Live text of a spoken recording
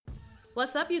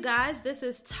What's up, you guys? This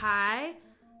is Ty.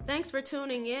 Thanks for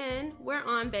tuning in. We're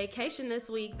on vacation this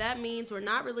week. That means we're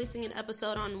not releasing an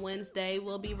episode on Wednesday.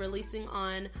 We'll be releasing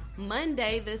on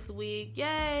Monday this week.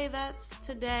 Yay, that's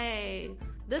today.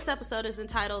 This episode is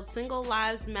entitled Single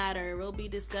Lives Matter. We'll be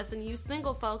discussing you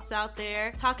single folks out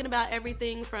there, talking about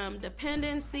everything from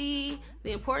dependency,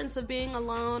 the importance of being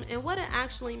alone, and what it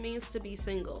actually means to be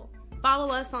single.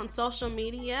 Follow us on social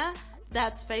media.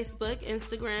 That's Facebook,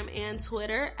 Instagram, and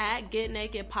Twitter at Get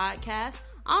Naked Podcast.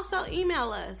 Also,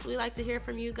 email us. We like to hear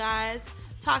from you guys.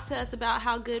 Talk to us about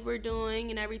how good we're doing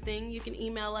and everything. You can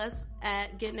email us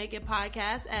at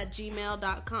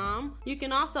getnakedpodcast@gmail.com. You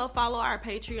can also follow our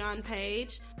Patreon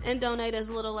page and donate as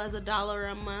little as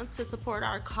 $1 a month to support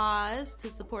our cause, to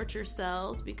support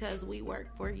yourselves, because we work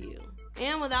for you.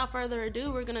 And without further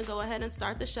ado, we're going to go ahead and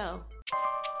start the show.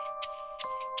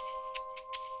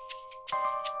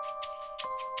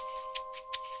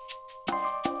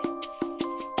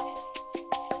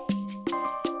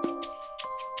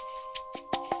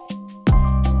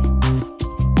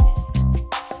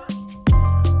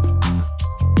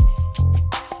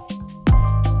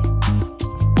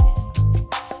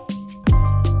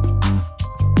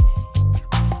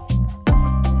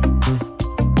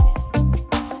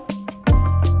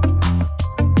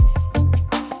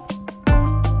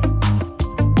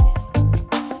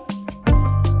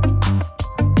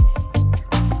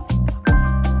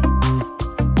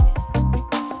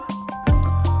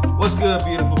 What's good,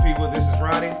 beautiful people? This is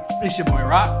Ronnie. It's your boy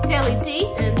Rock.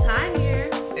 Telle.T. and Ty here.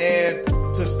 And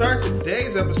to start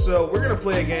today's episode, we're going to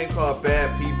play a game called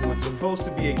Bad People. It's supposed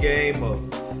to be a game of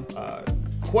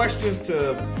questions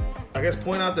to, I guess,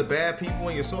 point out the bad people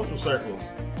in your social circles.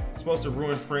 It's supposed to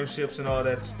ruin friendships and all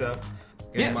that stuff.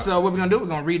 So what we're going to do, we're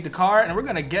going to read the card, and we're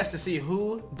going to guess to see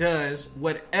who does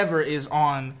whatever is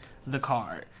on the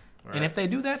card. Right. And if they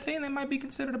do that thing, they might be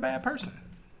considered a bad person.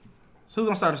 So who's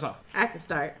going to start us off? I can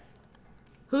start.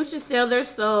 Who should sell their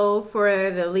soul for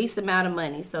the least amount of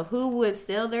money? So who would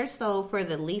sell their soul for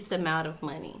the least amount of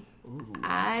money?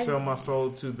 Sell my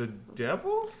soul to the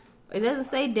devil? It doesn't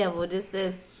say devil. It just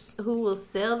says who will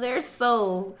sell their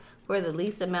soul for the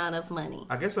least amount of money.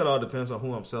 I guess that all depends on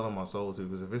who I'm selling my soul to.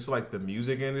 Because if it's like the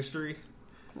music industry,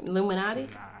 Illuminati?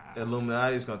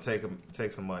 Illuminati is going to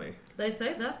take some money. They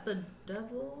say that's the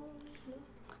devil.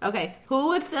 Okay. Who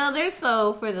would sell their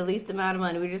soul for the least amount of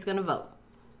money? We're just going to vote.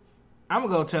 I'm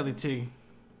going to go Telle.T.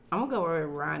 I'm going to go with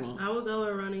Ronnie. I would go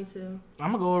with Ronnie, too.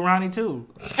 I'm going to go with Ronnie, too.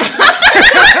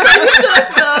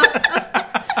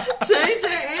 Change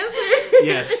your answer?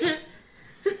 Yes.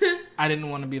 I didn't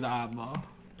want to be the oddball.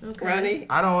 Okay. Ronnie?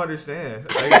 I don't understand.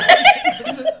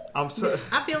 I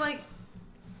feel like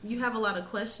you have a lot of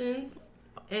questions,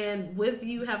 and with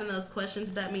you having those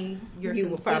questions, that means you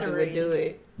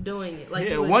considering doing it. Like,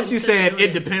 once you said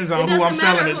it depends on who I'm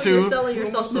selling it to. You're selling your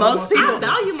soul to. Most people, I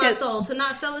value my soul to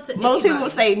not sell it to most anybody.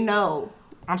 people say no.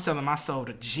 I'm selling my soul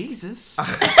to Jesus.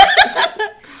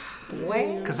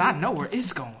 Well, because I know where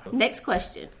it's going. Next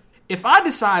question. If I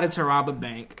decided to rob a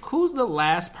bank, who's the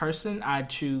last person I'd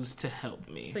choose to help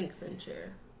me? Sink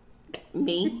chair.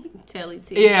 Me,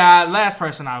 Telle.T. Yeah, last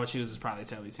person I would choose is probably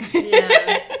Telle.T.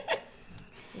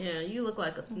 Yeah, you look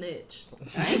like a snitch.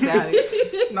 I ain't got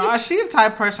it. No, she the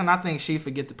type of person I think she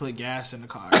forget to put gas in the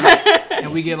car.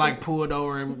 And we get like pulled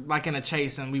over like in a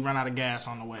chase and we run out of gas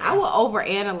on the way. I will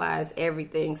overanalyze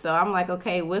everything. So I'm like,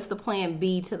 okay, what's the plan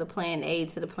B to the plan A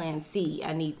to the plan C?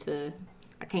 I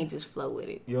can't just flow with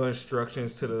it. Your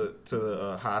instructions to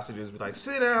the hostages be like,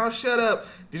 sit down, shut up.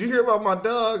 Did you hear about my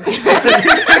dog?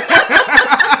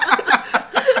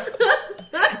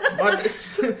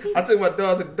 I took my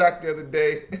dog to the doctor the other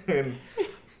day, and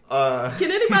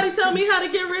can anybody tell me how to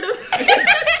get rid of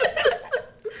it?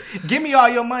 Give me all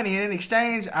your money, and in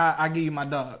exchange, I give you my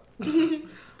dog. Take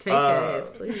your ass,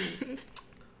 please.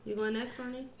 You going next,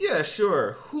 Ronnie? Yeah,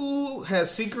 sure. Who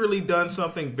has secretly done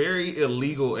something very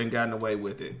illegal and gotten away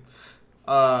with it?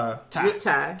 Ty.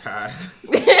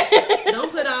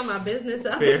 Don't put all my business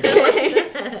out there.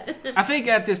 I think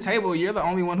at this table, you're the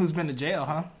only one who's been to jail,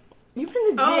 huh? You've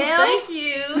been to jail? Oh, thank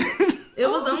you. It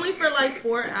was only for like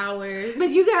 4 hours. But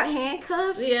you got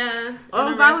handcuffed? Yeah.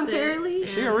 Voluntarily?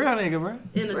 She a real nigga, bro.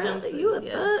 In a jumpsuit. You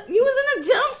was in a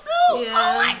jumpsuit? Yeah.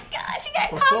 Oh my God, she got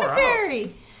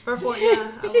commissary. For 4,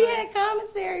 yeah. She had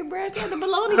commissary, bro. She had the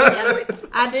bologna sandwich.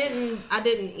 I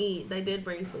didn't eat. They did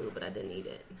bring food, but I didn't eat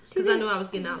it. Because I knew I was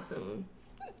getting out soon.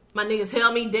 My niggas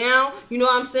held me down. You know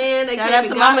what I'm saying? They Shout came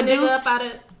and got Mama a nigga Dukes. up out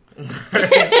of...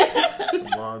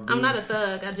 I'm not a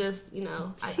thug. I just,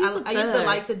 I used to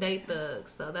like to date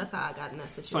thugs, so that's how I got in that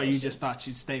situation. So you just thought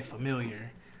you'd stay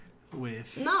familiar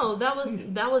with. No, that was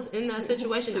in that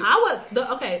situation.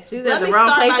 Okay. She was at the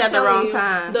wrong place at the wrong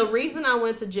time. The reason I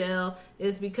went to jail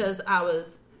is because I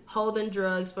was holding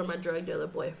drugs for my drug dealer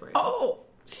boyfriend. Oh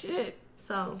shit!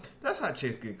 So that's how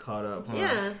chicks get caught up, huh?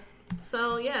 Yeah.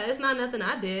 So yeah, it's not nothing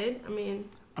I did. I mean,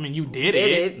 you did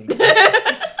it.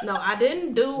 No, I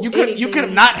didn't do. You could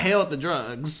have not held the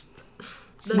drugs.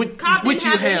 The cop didn't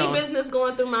have any business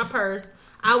going through my purse.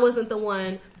 I wasn't the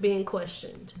one being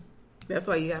questioned. That's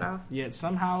why you got off? Yet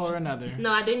somehow or another.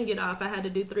 No, I didn't get off. I had to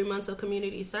do 3 months of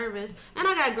community service. And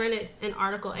I got granted an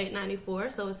Article 894,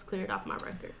 so it's cleared off my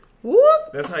record. Whoop.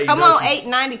 That's how you Come know on,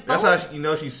 894. That's how you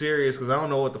know she's serious, because I don't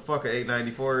know what the fuck an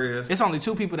 894 is. It's only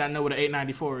two people that know what an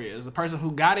 894 is. The person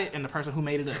who got it and the person who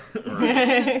made it up.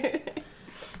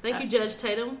 Thank you, Judge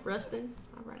Tatum. Rustin.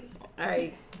 All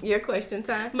right. Your question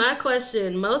time. My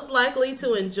question. Most likely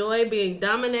to enjoy being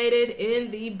dominated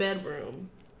in the bedroom?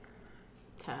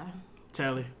 Ty.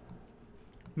 Telle.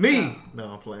 Me.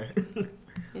 No, I'm playing.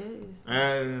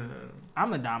 Yes.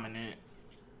 I'm a dominant.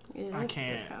 Yeah, I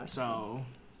can't. So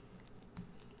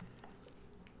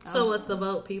what's the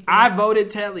vote, people? I voted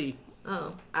Telle.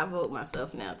 Oh. I vote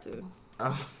myself now, too.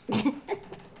 Oh.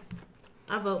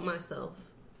 I vote myself.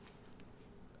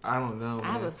 I don't know, man.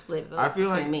 I have a split vote I feel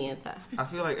like me and Ty. I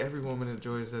feel like every woman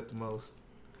enjoys that the most.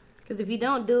 Because if you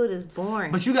don't do it, it's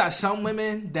boring. But you got some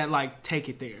women that take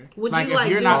it there. Would you if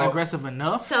you're not aggressive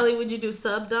enough? Telle, would you do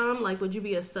sub dom? Would you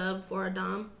be a sub for a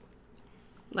dom?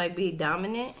 Be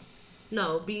dominant?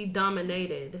 No, be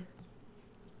dominated.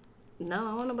 No, I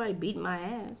don't want nobody beating my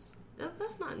ass.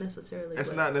 That's not necessarily.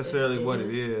 That's not necessarily what it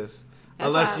is. That's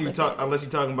Unless you're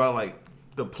talking about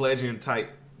the pledging type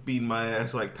beating my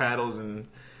ass, paddles and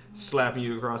slapping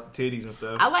you across the titties and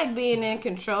stuff. I like being in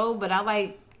control, but I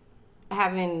like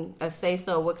having a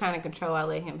say-so what kind of control I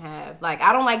let him have.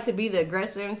 I don't like to be the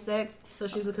aggressor in sex. So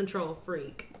she's a control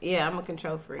freak. Yeah, I'm a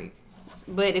control freak.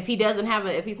 But if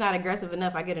he's not aggressive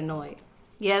enough, I get annoyed.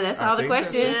 Yeah, that's all the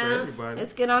questions.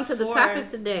 Let's get on to the topic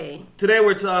today. Today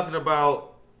we're talking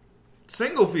about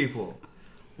single people.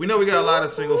 We know we got a lot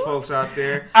of single folks out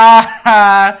there.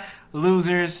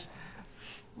 Losers.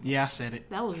 Yeah, I said it.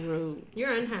 That was rude.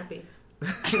 You're unhappy.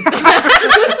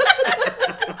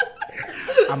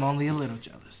 I'm only a little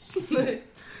jealous.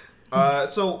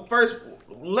 So first,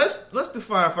 let's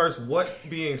define first what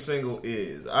being single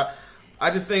is. I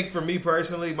just think for me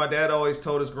personally, my dad always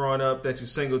told us growing up that you're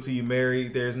single till you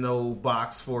married. There's no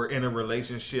box for in a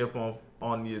relationship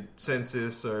on your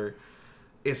census, or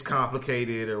it's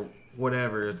complicated or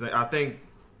whatever. I think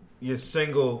you're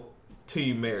single till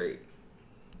you married.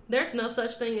 There's no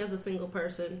such thing as a single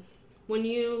person. When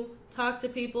you talk to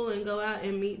people and go out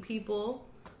and meet people,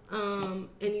 and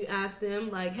you ask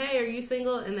them, hey, are you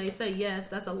single? And they say yes,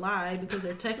 that's a lie, because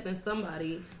they're texting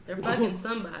somebody. They're fucking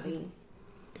somebody.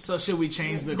 So should we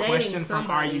change the question from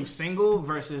are you single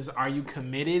versus are you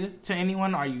committed to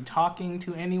anyone? Are you talking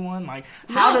to anyone?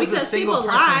 How does a single person...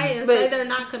 people lie and say they're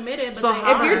not committed.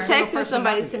 But if you're texting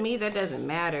somebody, to me, that doesn't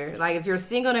matter. If you're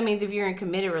single, that means if you're in a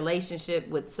committed relationship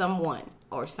with someone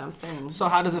or something. So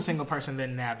how does a single person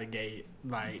then navigate,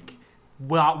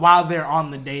 while they're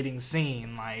on the dating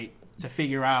scene, to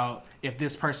figure out if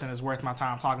this person is worth my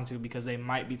time talking to because they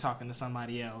might be talking to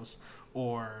somebody else,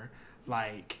 or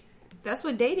That's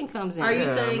what dating comes in. Are you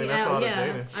saying?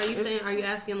 Are you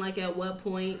asking at what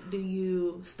point do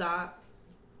you stop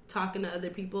talking to other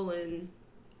people and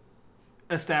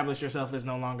establish yourself as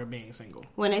no longer being single?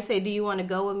 When they say, "Do you want to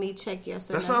go with me?" Check yes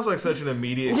or no. That sounds like such an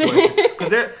immediate question.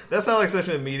 Because that sounds like such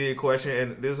an immediate question,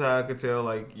 and this is how I could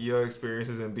tell your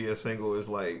experiences in being single is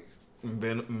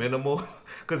minimal.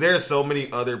 Because there are so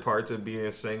many other parts of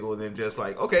being single than just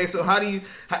okay. So how do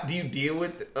you deal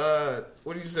with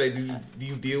what did you say? Do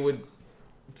you deal with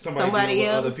somebody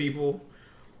else, with other people,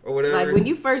 or whatever? When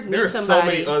you first meet somebody, there's so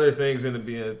many other things in the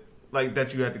being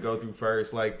that you have to go through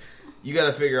first. You got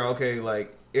to figure out, okay,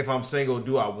 if I'm single,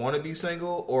 do I want to be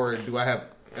single, or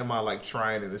am I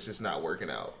trying and it's just not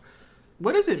working out?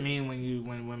 What does it mean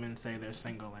when women say they're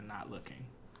single and not looking?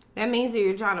 That means that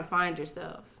you're trying to find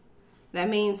yourself. That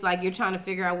means you're trying to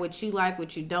figure out what you like,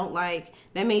 what you don't like.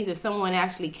 That means if someone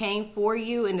actually came for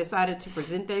you and decided to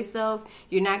present themselves,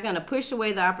 you're not going to push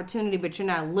away the opportunity, but you're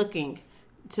not looking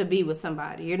to be with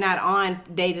somebody. You're not on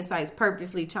dating sites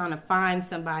purposely trying to find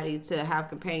somebody to have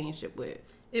companionship with.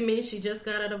 It means she just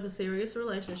got out of a serious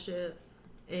relationship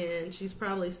and she's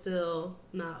probably still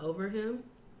not over him.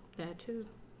 That too.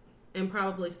 And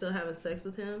probably still having sex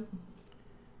with him.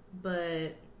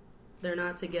 But they're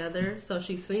not together. So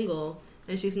she's single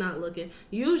and she's not looking.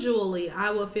 Usually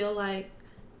I would feel like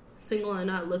single and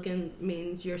not looking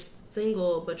means you're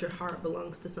single but your heart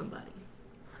belongs to somebody.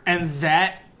 And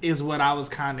that is what I was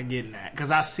kind of getting at.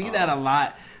 Because I see that a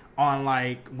lot on,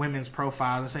 like, women's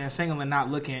profiles and saying single and not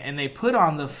looking. And they put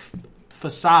on the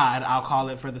facade, I'll call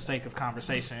it for the sake of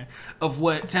conversation, of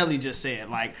what Telle just said.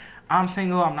 Like, I'm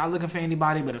single, I'm not looking for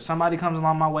anybody, but if somebody comes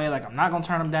along my way, like, I'm not going to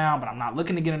turn them down, but I'm not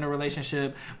looking to get in a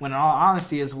relationship. When in all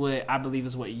honesty is what I believe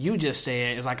is what you just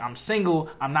said, is like, I'm single,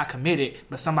 I'm not committed,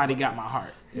 but somebody got my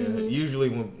heart. Yeah, usually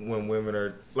when women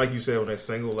are, like you said, when they're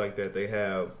single like that, they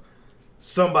have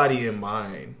somebody in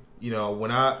mind. You know,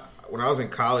 when I was in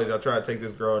college, I tried to take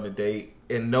this girl on a date,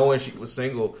 and knowing she was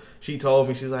single, she told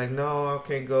me, she's like, no, I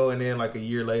can't go. And then like a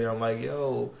year later, I'm like,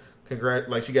 yo,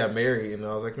 like she got married, and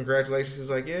I was like, congratulations. She's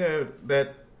like, yeah,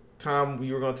 that time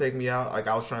you were gonna take me out, like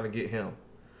I was trying to get him.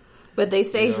 But they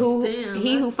say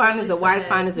who finds a wife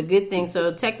finds a good thing.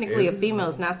 So technically, a female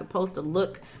is not supposed to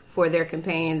look for their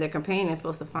companion. Their companion is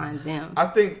supposed to find them. I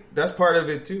think that's part of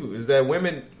it too. Is that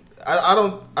women?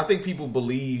 I think people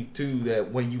believe too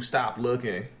that when you stop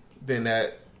looking, then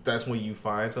that's when you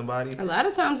find somebody. A lot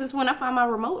of times it's when I find my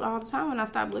remote all the time when I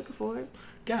stop looking for it.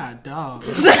 God, dog.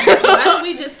 Why don't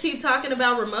we just keep talking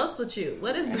about remotes with you?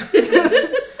 What is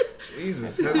this?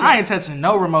 Jesus. I ain't touching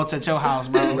no remotes at your house,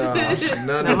 bro. No,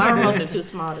 my remotes are too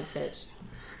small to touch.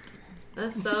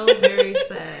 That's so very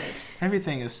sad.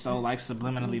 Everything is so, like,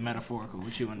 subliminally metaphorical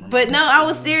with you and remotes. But no, I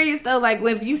was serious though. Like,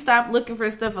 if you stop looking for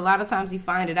stuff, a lot of times you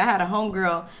find it. I had a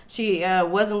homegirl. She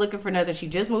wasn't looking for nothing. She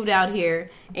just moved out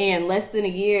here, and less than a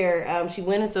year, she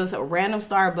went into a random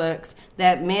Starbucks.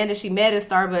 That man that she met at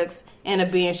Starbucks ended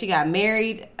up being, she got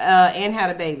married and had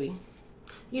a baby.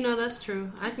 You know, that's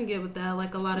true. I can get with that.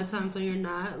 Like, a lot of times when you're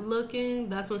not looking,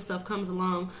 that's when stuff comes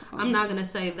along. I'm not going to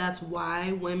say that's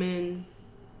why women,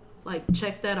 like,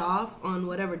 check that off on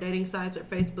whatever dating sites or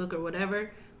Facebook or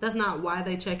whatever. That's not why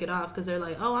they check it off, because they're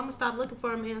like, oh, I'm going to stop looking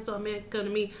for a man so a man can come to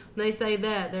me. When they say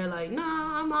that, they're like, no,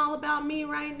 I'm all about me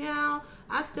right now.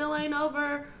 I still ain't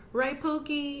over Ray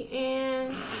Pookie and...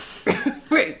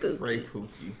 Ray Pookie. Ray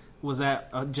Pookie. Was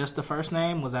that just the first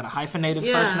name? Was that a hyphenated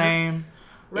first name?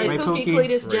 Ray Pookie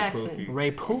Cletus Jackson.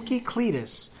 Ray Pookie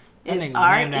Cletus. That It's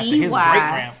nigga named after his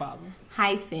great-grandfather.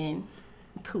 -Pookie.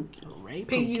 Ray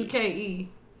Pookie. Puke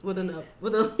with a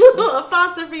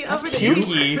apostrophe over the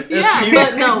Pookie.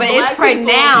 Yeah, but it's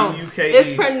pronounced.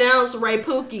 It's pronounced Ray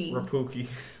Pookie. Ray Pookie.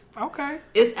 Okay.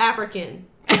 It's African.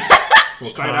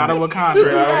 Straight out of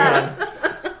Wakanda.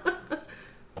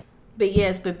 But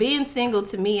yes, but being single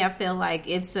to me, I feel like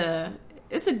it's a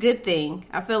good thing.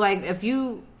 I feel like if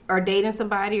you are dating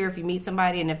somebody or if you meet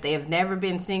somebody and if they have never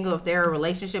been single, if they're a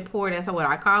relationship whore, that's what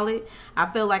I call it. I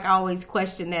feel like I always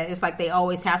question that. It's like they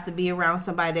always have to be around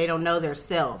somebody they don't know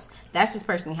themselves. That's just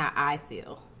personally how I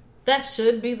feel. That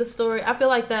should be the story. I feel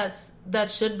like that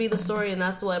should be the story, and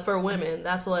that's what, for women,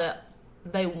 that's what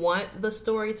they want the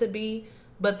story to be.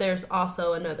 But there's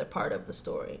also another part of the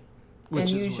story,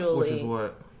 Which is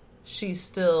what? She's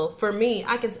still, for me,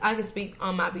 I can speak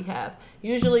on my behalf.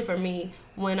 Usually for me,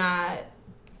 when I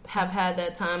have had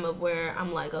that time of where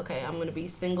I'm like, okay, I'm going to be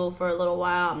single for a little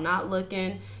while, I'm not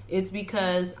looking, it's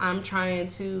because I'm trying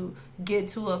to get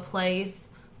to a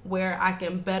place where I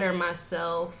can better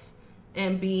myself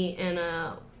and be in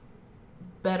a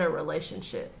better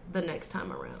relationship the next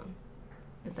time around,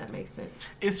 if that makes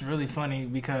sense. It's really funny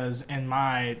because in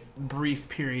my brief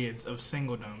periods of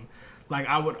singledom, like,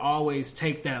 I would always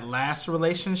take that last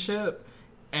relationship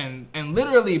and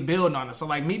literally build on it. So,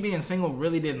 like, me being single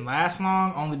really didn't last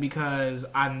long, only because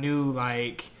I knew,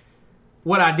 like,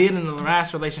 what I did in the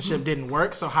last relationship didn't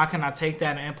work. So how can I take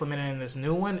that and implement it in this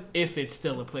new one if it's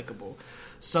still applicable?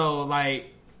 So,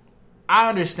 like, I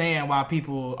understand why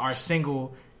people are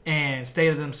single and stay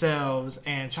to themselves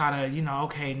and try to,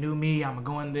 okay, new me, I'm going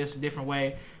to go in this a different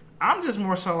way. I'm just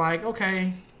more so like,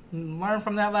 okay, learn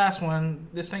from that last one.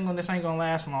 This ain't going to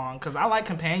last long, because I like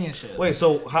companionship. Wait,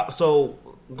 so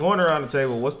going around the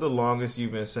table, what's the longest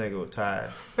you've been single, Ty?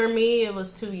 For me, it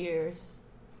was 2 years.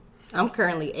 I'm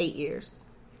currently 8 years.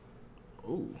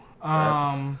 Ooh.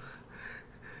 I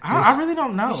really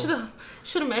don't know.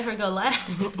 Should have made her go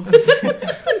last.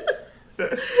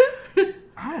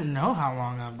 I don't know how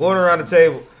long I've been Going around the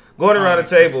table. Going around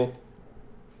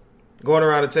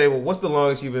the table. What's the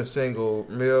longest you've been single,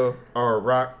 Mill or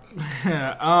Rock?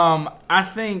 I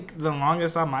think the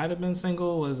longest I might have been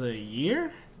single was a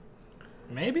year,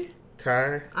 maybe.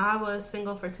 Ty? I was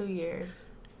single for 2 years.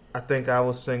 I think I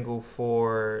was single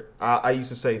for, I used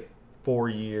to say 4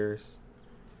 years.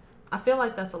 I feel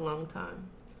like that's a long time.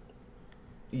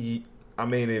 I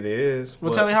mean, it is.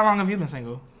 Well, Telle, how long have you been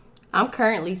single? I'm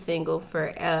currently single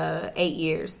for 8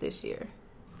 years this year.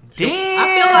 Damn! I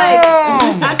feel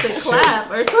like I should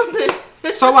clap or something.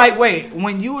 So, like, wait,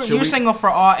 when you were single for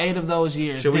all 8 of those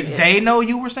years, did they know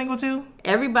you were single too?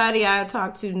 Everybody I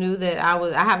talked to knew that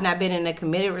I have not been in a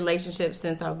committed relationship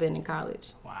since I've been in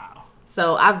college. Wow.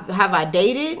 So have I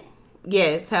dated?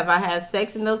 Yes. Have I had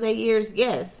sex in those 8 years?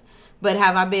 Yes. But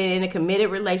have I been in a committed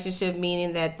relationship,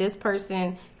 meaning that this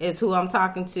person is who I'm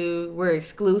talking to, we're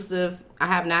exclusive? I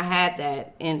have not had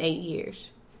that in 8 years.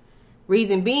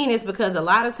 Reason being is because a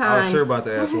lot of times... I was sure about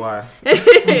to ask why.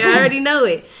 I already know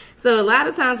it. So a lot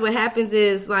of times what happens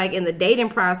is, like, in the dating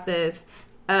process,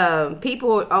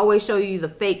 people always show you the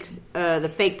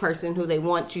fake person who they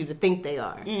want you to think they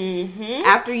are. Mm-hmm.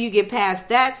 After you get past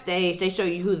that stage, they show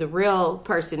you who the real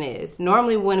person is.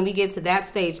 Normally when we get to that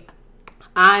stage,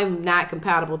 I'm not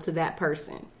compatible to that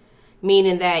person.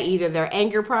 Meaning that either their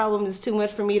anger problem is too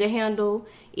much for me to handle,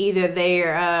 either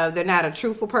they're not a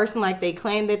truthful person like they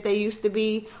claim that they used to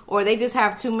be, or they just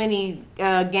have too many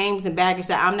games and baggage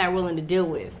that I'm not willing to deal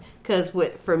with. Because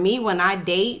for me, when I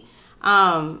date,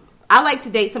 I like to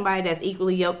date somebody that's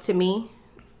equally yoked to me.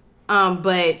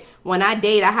 But when I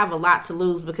date, I have a lot to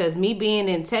lose because me being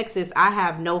in Texas, I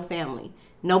have no family.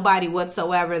 Nobody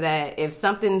whatsoever that if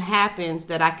something happens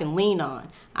that I can lean on.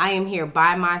 I am here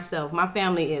by myself. My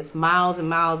family is miles and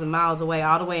miles and miles away,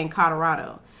 all the way in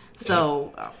Colorado.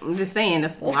 So I'm just saying,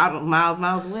 that's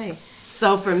miles away.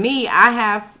 So for me, I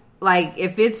have, like,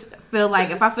 if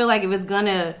I feel like if it's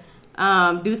gonna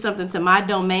do something to my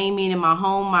domain, meaning my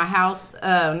home, my house,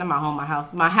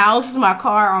 my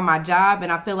car, or my job,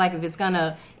 and I feel like if it's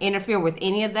gonna interfere with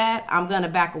any of that, I'm gonna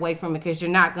back away from it because you're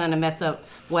not gonna mess up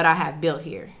what I have built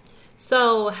here.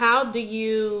 So how do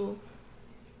you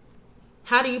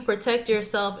protect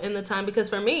yourself in the time? Because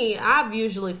for me, I've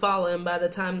usually fallen by the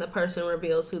time the person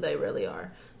reveals who they really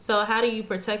are. So how do you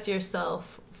protect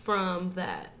yourself from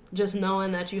that? Just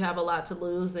knowing that you have a lot to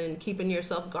lose and keeping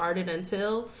yourself guarded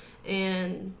until,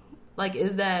 and like,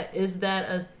 is that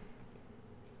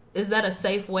a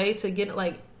safe way to get,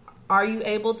 like, are you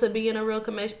able to be in a real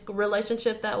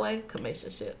relationship that way?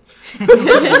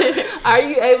 Are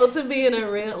you able to be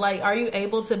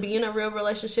in a real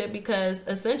relationship? Because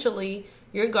essentially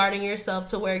you're guarding yourself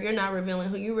to where you're not revealing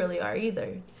who you really are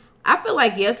either. I feel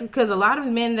like yes, because a lot of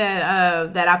men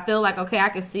that I feel like, okay, I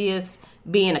could see us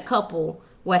being a couple.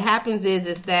 What happens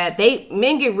is that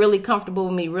men get really comfortable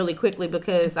with me really quickly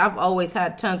because I've always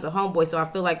had tons of homeboys, so I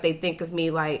feel like they think of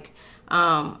me like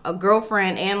a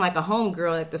girlfriend and like a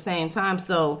homegirl at the same time.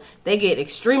 So they get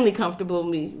extremely comfortable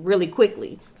with me really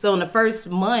quickly. So in the first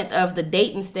month of the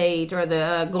dating stage or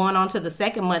the going on to the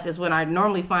second month is when I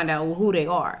normally find out who they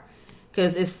are,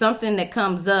 because it's something that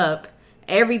comes up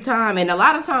every time. And a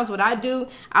lot of times what I do,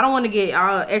 I don't want to get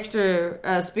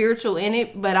extra spiritual in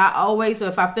it, but I always,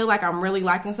 if I feel like I'm really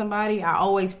liking somebody, I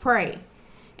always pray.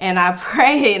 And I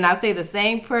pray and I say the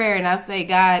same prayer and I say,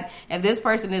 God, if this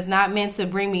person is not meant to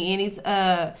bring me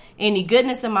any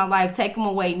goodness in my life, take them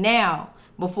away now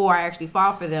before I actually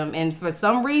fall for them. And for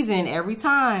some reason, every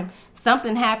time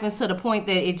something happens to the point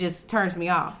that it just turns me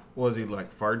off. Was he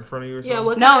like fart in front of you or something?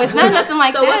 Yeah, no, it's not nothing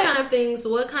like so that.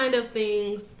 So what kind of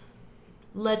things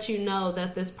let you know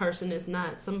that this person is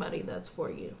not somebody that's for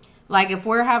you? Like if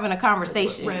we're having a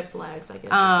conversation, red flags, I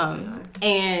guess.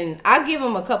 And I give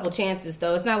them a couple chances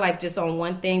though. It's not like just on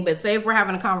one thing, but say if we're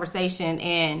having a conversation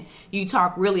and you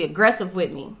talk really aggressive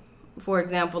with me, for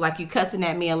example, like you cussing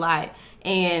at me a lot,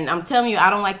 and I'm telling you I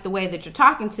don't like the way that you're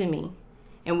talking to me.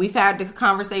 And we've had the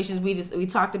conversations, we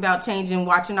talked about changing,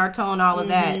 watching our tone, all of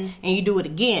that, and you do it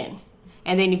again.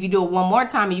 And then if you do it one more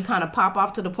time and you kind of pop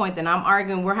off to the point that I'm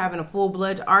arguing, we're having a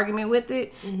full-blood argument with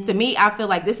it, to me, I feel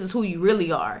like this is who you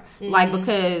really are. Like,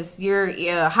 because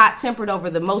you're hot-tempered over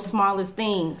the most smallest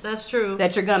things. That's true.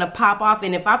 That you're going to pop off.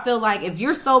 And if I feel like, if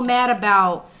you're so mad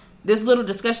about this little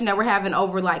discussion that we're having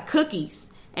over, like,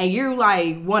 cookies, and you,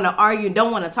 like, want to argue and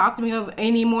don't want to talk to me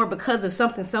anymore because of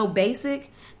something so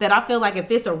basic, that I feel like if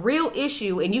it's a real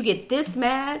issue and you get this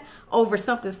mad over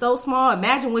something so small,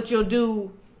 imagine what you'll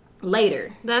do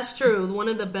later. That's true. One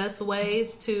of the best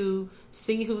ways to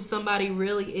see who somebody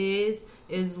really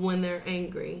is when they're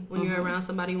angry. When you're around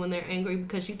somebody when they're angry,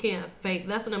 because you can't fake.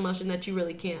 That's an emotion that you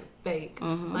really can't fake.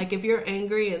 Like if you're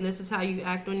angry and this is how you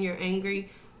act when you're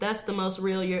angry, that's the most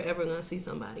real you're ever going to see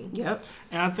somebody. Yep.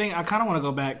 And I think I kind of want to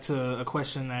go back to a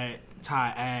question that Ty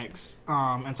asked,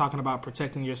 and talking about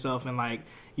protecting yourself, and like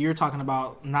you're talking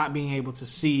about not being able to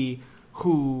see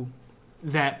who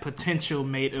that potential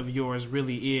mate of yours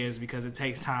really is because it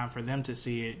takes time for them to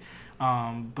see it.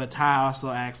 But Ty also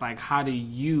asks, like, how do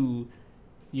you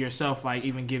yourself, like,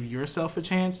 even give yourself a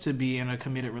chance to be in a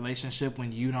committed relationship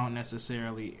when you aren't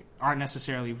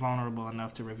necessarily vulnerable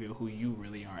enough to reveal who you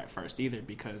really are at first either,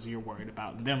 because you're worried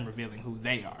about them revealing who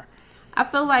they are. I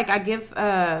feel like I give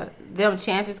them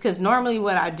chances because normally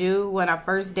what I do when I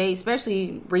first date,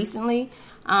 especially recently,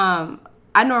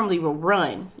 I normally will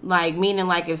run. Like, meaning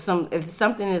like if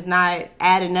something is not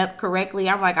adding up correctly,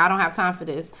 I'm like, I don't have time for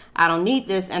this. I don't need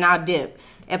this, and I'll dip.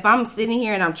 If I'm sitting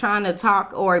here and I'm trying to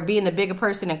talk or being the bigger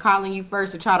person and calling you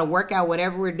first to try to work out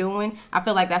whatever we're doing, I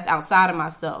feel like that's outside of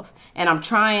myself. And I'm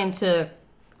trying to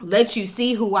let you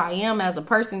see who I am as a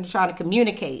person to try to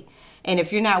communicate. And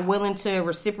if you're not willing to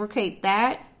reciprocate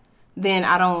that, then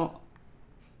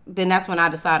that's when I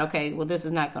decide, okay, well, this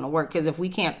is not going to work. Because if we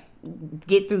can't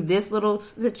get through this little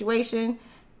situation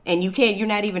and you're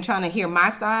not even trying to hear my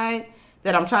side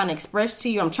that I'm trying to express to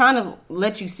you, I'm trying to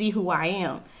let you see who I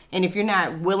am. And if you're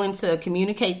not willing to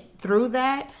communicate through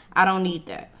that, I don't need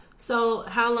that. So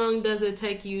how long does it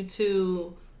take you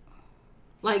to,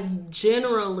 like,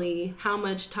 generally, how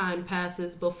much time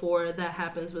passes before that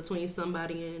happens between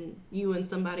somebody and you and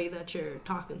somebody that you're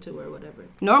talking to or whatever?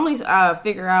 Normally, I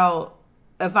figure out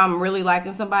if I'm really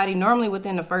liking somebody, normally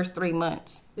within the first 3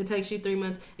 months. It takes you 3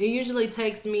 months. It usually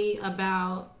takes me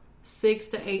about 6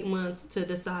 to 8 months to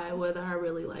decide whether I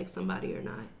really like somebody or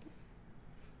not.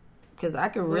 Because I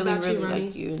could really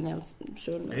like you. And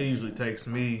it usually takes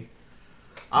me.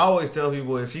 I always tell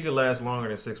people if she could last longer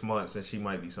than 6 months, then she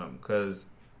might be something. Because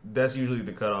that's usually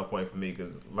the cutoff point for me.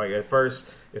 Because like at first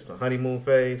it's the honeymoon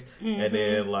phase, and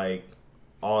then like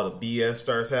all the BS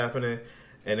starts happening,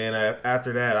 and then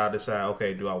after that I decide,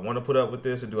 okay, do I want to put up with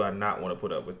this or do I not want to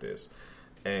put up with this?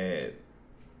 And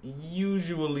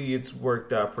usually it's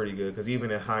worked out pretty good. Because even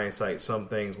in hindsight, some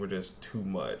things were just too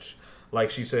much. Like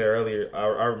she said earlier,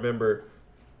 I remember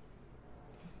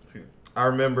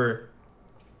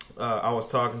I was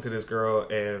talking to this girl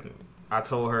and I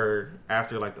told her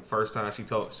after like the first time she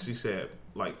said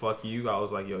like fuck you. I was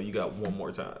like, yo, you got one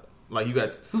more time. Like you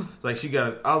got like she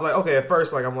got. I was like, okay. At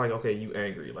first, like I'm like, okay, you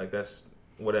angry? Like that's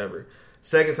whatever.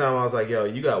 Second time, I was like, yo,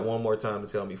 you got one more time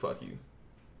to tell me fuck you.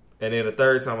 And then the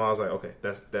third time, I was like, okay,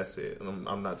 that's it.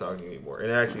 I'm not talking to you anymore.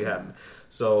 And it actually happened.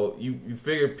 So you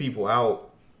figure people out.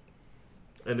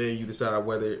 And then you decide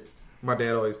whether, my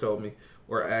dad always told me,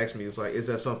 or asked me, it's like, is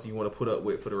that something you want to put up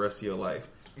with for the rest of your life?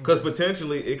 Because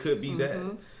potentially it could be that.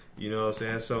 You know what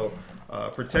I'm saying? So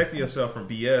protecting yourself from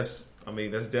BS, I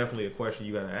mean, that's definitely a question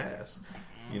you got to ask.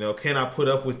 You know, can I put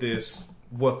up with this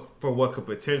for what could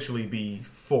potentially be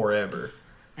forever?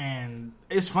 And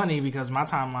it's funny because my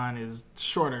timeline is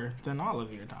shorter than all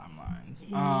of your timelines.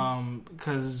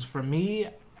 Because for me,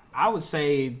 I would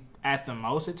say at the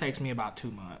most it takes me about 2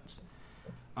 months.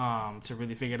 To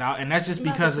really figure it out, and that's just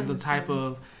because of the type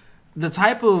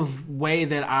of way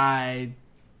that I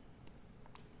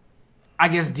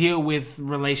guess deal with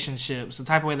relationships, the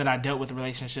type of way that I dealt with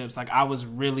relationships. Like I was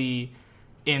really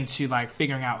into like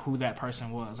figuring out who that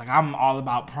person was. Like I'm all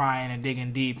about prying and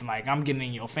digging deep, and like I'm getting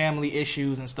in your family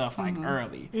issues and stuff like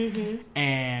early.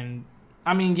 And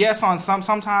I mean, yes, on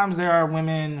sometimes there are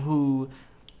women who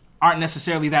aren't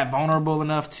necessarily that vulnerable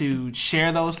enough to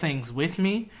share those things with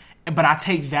me. But I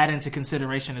take that into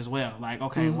consideration as well. Like,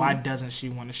 okay, why doesn't she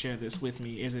want to share this with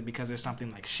me? Is it because there's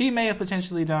something like she may have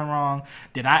potentially done wrong?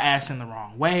 Did I ask in the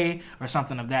wrong way? Or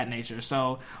something of that nature.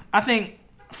 So I think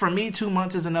for me, 2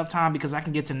 months is enough time because I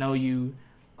can get to know you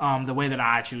the way that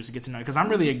I choose to get to know you. Because I'm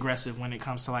really aggressive when it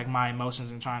comes to like my emotions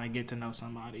and trying to get to know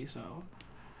somebody. So.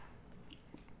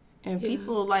 And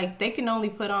people, like, they can only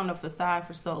put on a facade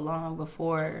for so long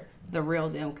before the real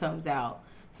them comes out.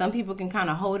 Some people can kind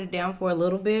of hold it down for a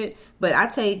little bit, but I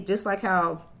take, just like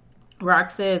how Rock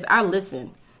says, I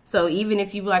listen. So even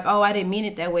if you be like, oh, I didn't mean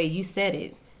it that way, you said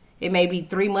it. It may be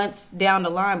 3 months down the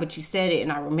line, but you said it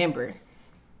and I remember.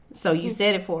 So you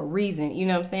said it for a reason. You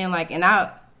know what I'm saying? Like, and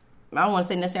I don't want to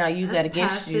say necessarily I use that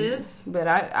against you, but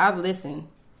I listen.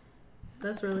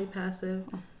 That's really passive.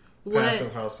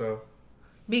 Passive, how so?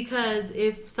 Because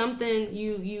if something,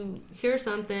 you hear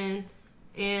something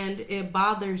and it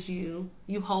bothers you,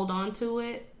 you hold on to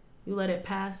it, you let it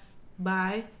pass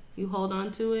by, you hold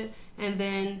on to it, and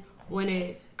then when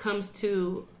it comes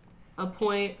to a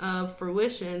point of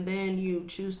fruition, then you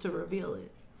choose to reveal it.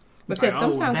 Because like,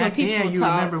 sometimes when people you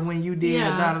talk, remember when you did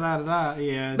da da da da.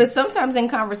 Yeah. But sometimes in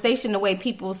conversation, the way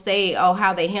people say, oh,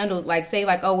 how they handle, like say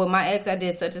like, oh, with my ex, I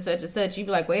did such and such and such. You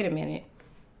be like, wait a minute.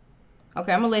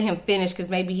 Okay, I'm gonna let him finish because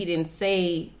maybe he didn't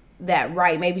say that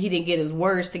right. Maybe he didn't get his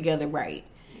words together right.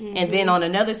 Mm-hmm. And then on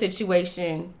another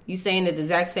situation, you saying it the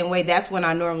exact same way. That's when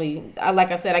I normally,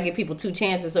 like I said, I give people 2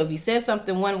 chances. So if you said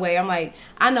something one way, I'm like,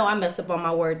 I know I mess up on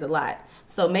my words a lot.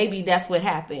 So maybe that's what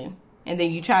happened. And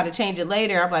then you try to change it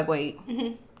later. I'm like, wait,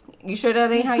 You sure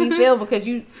that ain't how you feel? Because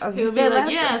you He'll be said like,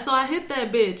 last yeah, time. so I hit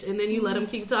that bitch, and then you let him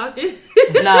keep talking.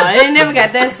 No, it never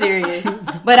got that serious.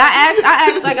 But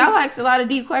I ask a lot of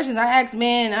deep questions. I ask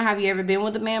men, have you ever been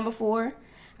with a man before?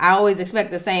 I always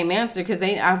expect the same answer because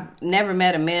I've never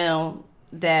met a male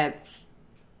that's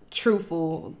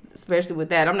truthful, especially with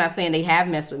that. I'm not saying they have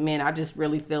messed with men. I just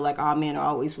really feel like all men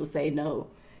always will say no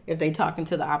if they talking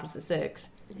to the opposite sex.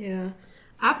 Yeah.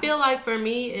 I feel like for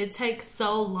me, it takes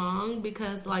so long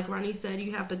because, like Ronnie said,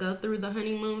 you have to go through the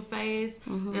honeymoon phase.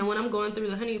 Mm-hmm. And when I'm going through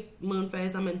the honeymoon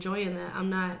phase, I'm enjoying that. I'm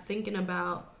not thinking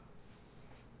about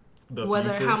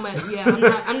how much. Yeah,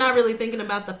 I'm not really thinking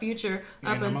about the future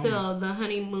up until the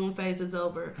honeymoon phase is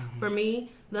over. Mm-hmm. For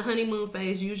me, the honeymoon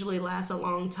phase usually lasts a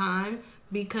long time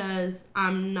because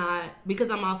I'm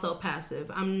also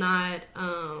passive. I'm not,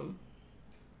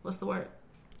 what's the word?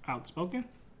 Outspoken?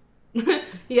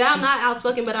 Yeah, I'm not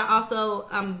outspoken, but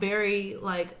I'm very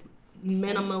like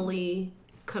minimally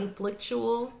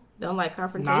conflictual. Don't like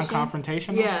confrontation.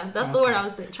 Non-confrontational. Yeah, that's the word I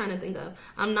was trying to think of.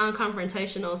 I'm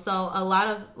non-confrontational, so a lot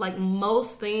of like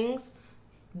most things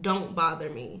don't bother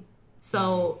me.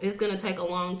 So it's gonna take a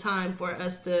long time for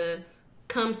us to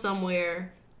come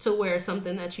somewhere to where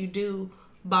something that you do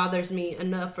bothers me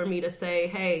enough for me to say,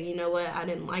 hey, you know what, I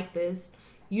didn't like this.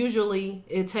 Usually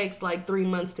it takes like 3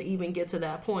 months to even get to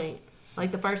that point.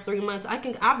 Like the first 3 months,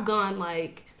 I've gone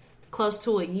like close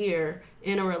to a year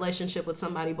in a relationship with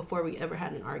somebody before we ever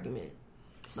had an argument.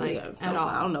 At all.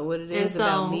 I don't know what it is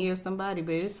about me or somebody,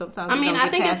 but it's sometimes. I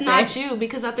think it's not you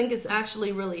because I think it's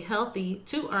actually really healthy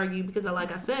to argue because,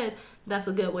 like I said, that's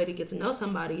a good way to get to know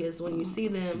somebody is when you see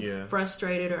them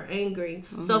frustrated or angry.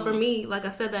 Mm-hmm. So for me, like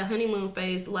I said, that honeymoon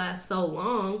phase lasts so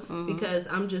long because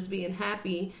I'm just being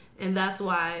happy. And that's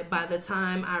why by the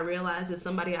time I realize it's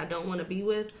somebody I don't want to be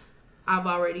with, I've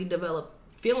already developed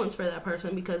feelings for that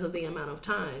person because of the amount of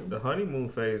time. The honeymoon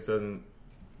phase doesn't,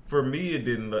 for me,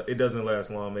 it doesn't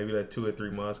last long, maybe like 2 or 3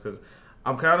 months, because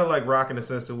I'm kind of like rocking the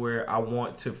sense to where I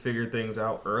want to figure things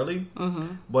out early,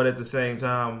 but at the same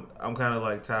time, I'm kind of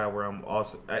like Ty, where I'm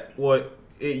also,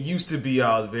 it used to be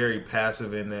I was very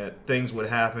passive in that things would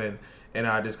happen and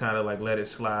I just kind of like let it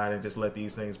slide and just let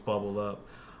these things bubble up.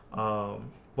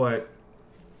 But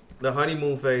the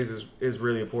honeymoon phase is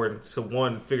really important to,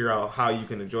 one, figure out how you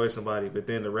can enjoy somebody, but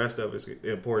then the rest of it is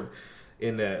important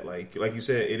in that, like you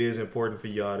said, it is important for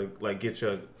y'all to like get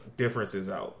your differences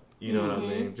out. You know what I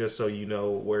mean? Just so you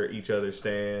know where each other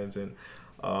stands and,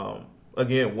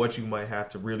 again, what you might have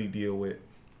to really deal with.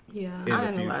 Yeah, I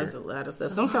analyze a lot of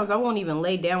stuff. Sometimes I won't even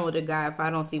lay down with a guy if I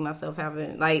don't see myself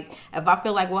having, like, if I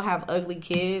feel like we'll have ugly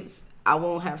kids, I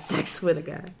won't have sex with a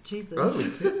guy.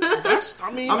 Jesus. That's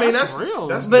real.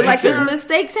 But like, because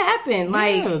mistakes happen.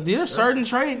 Like, there's certain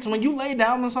traits when you lay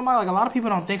down with somebody. Like, a lot of people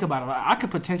don't think about it. Like, I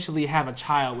could potentially have a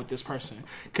child with this person.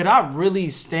 Could I really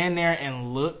stand there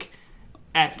and look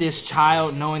at this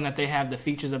child knowing that they have the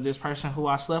features of this person who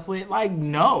I slept with? Like,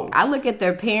 no. I look at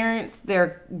their parents,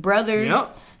 their brothers.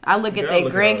 Yep. I look at their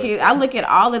grandkids. I look at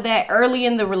all of that early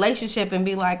in the relationship and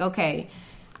be like, okay,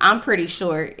 I'm pretty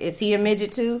short. Is he a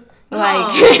midget too?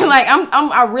 Like,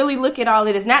 I really look at all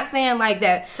of this. Not saying like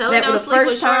that. Tell that don't the sleep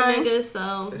first with time, short niggas.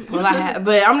 So,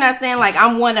 but I'm not saying like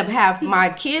I want to have my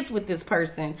kids with this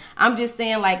person. I'm just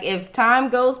saying like if time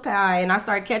goes by and I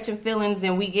start catching feelings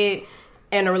and we get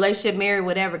in a relationship, married,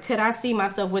 whatever, could I see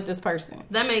myself with this person?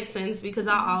 That makes sense because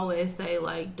I always say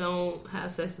like don't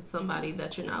have sex with somebody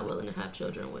that you're not willing to have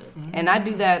children with. And I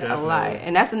do that a lot.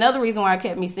 And that's another reason why I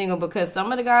kept me single, because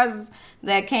some of the guys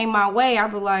that came my way, I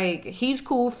be like, he's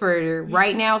cool for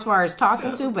right now as far as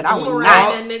talking to, but I would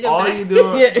not. All you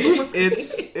doing,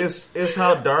 it's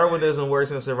how Darwinism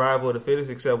works in survival of the fittest,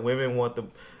 except women want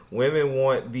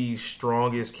the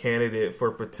strongest candidate for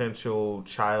potential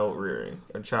child rearing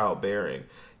and child bearing.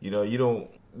 You know, you don't.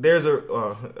 There's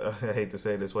I hate to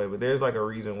say it this way, but there's like a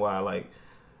reason why, like,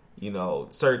 you know,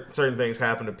 certain things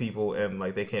happen to people and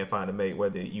like they can't find a mate,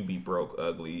 whether you be broke,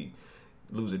 ugly,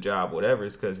 lose a job, whatever.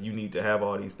 It's because you need to have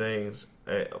all these things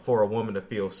for a woman to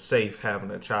feel safe having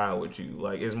a child with you.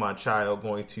 Like, is my child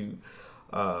going to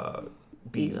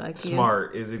be like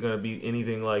smart? You? Is it going to be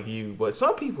anything like you? But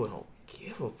some people don't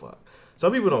give a fuck.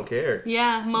 Some people don't care.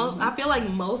 Yeah, I feel like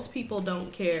most people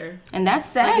don't care, and that's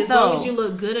sad. Like, as long as you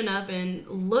look good enough, and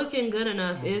looking good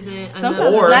enough isn't sometimes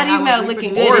enough. It's not even about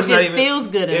looking good. It just feels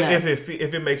good enough. If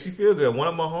it makes you feel good. One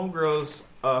of my homegirls,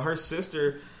 her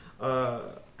sister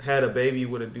had a baby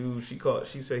with a dude.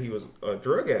 She said he was a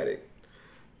drug addict,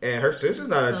 and her sister's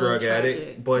not a drug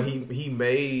addict, but he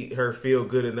made her feel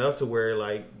good enough to where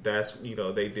like that's, you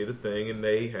know, they did a thing and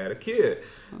they had a kid,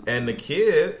 and the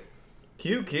kid.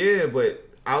 Cute kid, but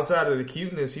outside of the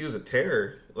cuteness, he was a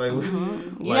terror. Like,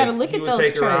 you gotta look at those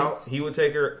take her traits. out. He would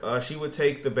take her. She would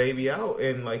take the baby out,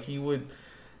 and like he would,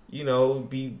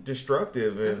 be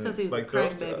destructive. That's and because he was like a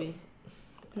crack baby.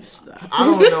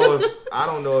 I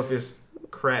don't know if it's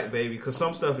crack baby, because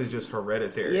some stuff is just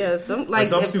hereditary. Yeah, some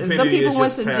stupidity some people is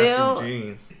went just to passed jail. through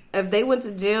genes. If they went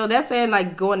to jail, that's saying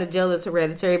like going to jail is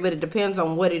hereditary, but it depends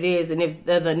on what it is. And if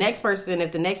the next person,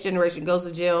 if the next generation goes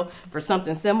to jail for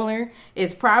something similar,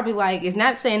 it's probably like, it's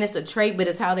not saying it's a trait, but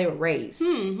it's how they were raised.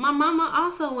 My mama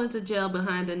also went to jail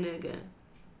behind a nigga.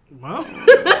 Well,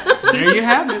 there you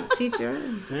have it. Teacher.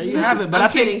 There you have it. But I'm I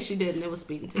think kidding, she didn't. It was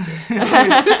speeding tickets.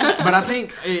 but I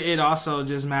think it also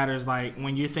just matters, like,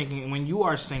 when you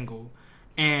are single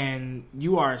and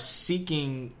you are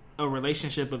seeking a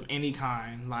relationship of any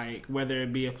kind, like whether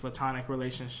it be a platonic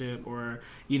relationship or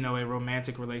a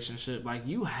romantic relationship, like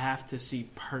you have to see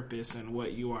purpose in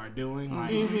what you are doing.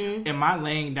 Like, am I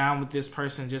laying down with this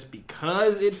person just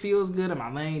because it feels good? Am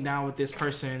I laying down with this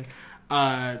person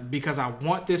because I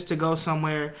want this to go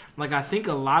somewhere? Like, I think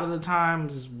a lot of the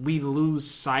times we lose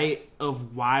sight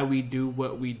of why we do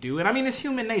what we do. And I mean, it's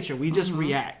human nature. We just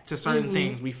react to certain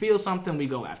things. We feel something, we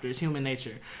go after. It's human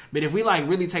nature. But if we like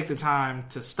really take the time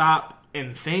to stop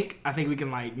and think, I think we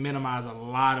can like minimize a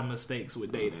lot of mistakes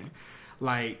with dating.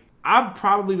 Like, I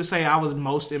probably would say I was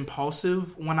most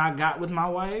impulsive when I got with my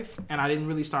wife, and I didn't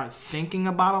really start thinking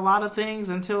about a lot of things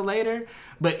until later.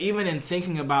 But even in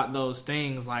thinking about those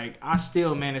things, like, I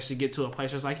still managed to get to a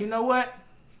place where it's like, you know what?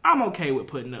 I'm okay with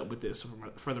putting up with this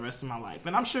for the rest of my life.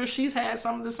 And I'm sure she's had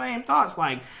some of the same thoughts,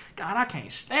 like, God, I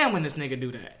can't stand when this nigga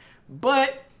do that.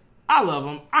 But I love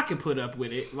him. I can put up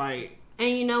with it. Like,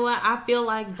 and you know what? I feel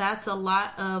like that's a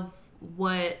lot of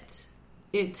what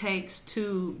it takes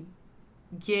to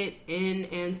get in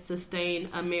and sustain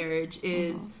a marriage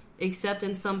is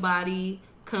accepting somebody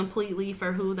completely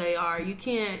for who they are. You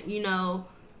can't,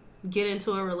 get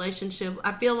into a relationship.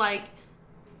 I feel like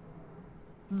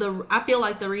the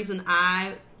reason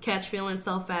I catch feelings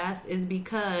so fast is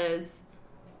because,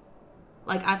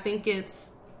 like, I think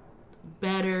it's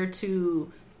better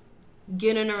to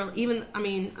get in I'm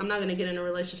not going to get in a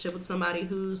relationship with somebody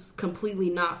who's completely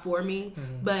not for me.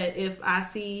 But if I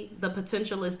see the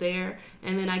potential is there,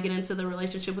 and then I get into the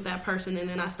relationship with that person, and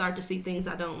then I start to see things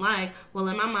I don't like, well,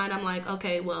 in my mind, I'm like,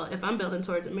 okay, well, if I'm building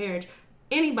towards a marriage,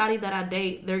 anybody that I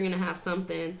date, they're going to have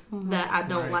something that I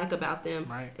don't like about them.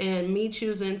 Right. And me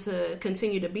choosing to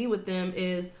continue to be with them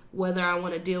is whether I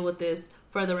want to deal with this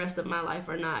for the rest of my life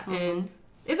or not. And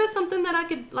if it's something that I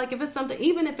could, like, if it's something,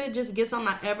 even if it just gets on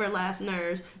my everlast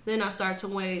nerves, then I start to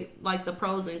weigh, like, the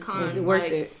pros and cons. Is it worth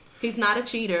like, it? He's not a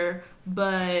cheater,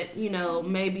 but,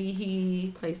 maybe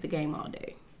he Plays the game all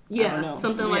day. Yeah,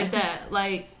 something like that.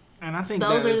 Like, and I think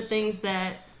those are the things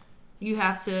that you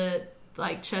have to,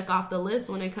 like, check off the list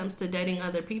when it comes to dating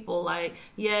other people. Like,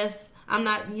 yes, I'm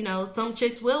not, some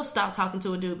chicks will stop talking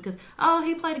to a dude because, oh,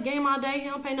 he played a game all day, he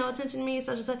don't pay no attention to me,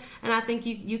 such and such. And I think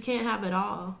you can't have it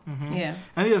all. Yeah.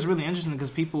 I think that's really interesting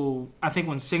because I think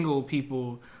when single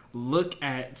people look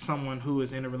at someone who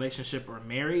is in a relationship or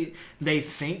married, they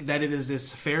think that it is this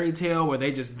fairy tale where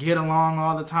they just get along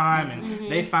all the time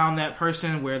and they found that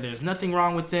person where there's nothing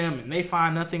wrong with them and they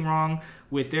find nothing wrong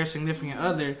with their significant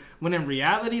other, when in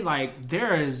reality, like,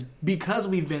 because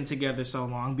we've been together so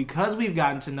long, because we've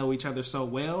gotten to know each other so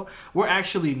well, we're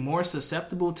actually more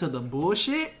susceptible to the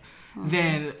bullshit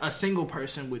than a single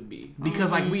person would be,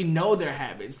 because like, we know their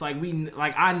habits. I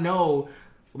know,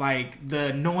 like, the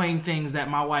annoying things that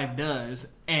my wife does,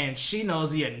 and she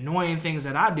knows the annoying things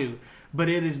that I do. But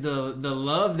it is the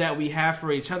love that we have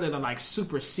for each other that, like,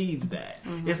 supersedes that.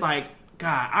 It's like,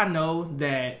 God, I know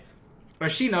that, or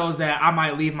she knows that I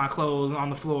might leave my clothes on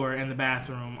the floor in the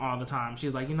bathroom all the time.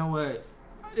 She's like, you know what?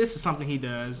 This is something he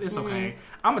does. It's okay.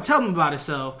 I'm going to tell him about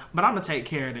himself, but I'm going to take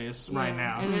care of this right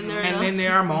now. And then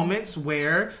there are moments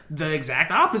where the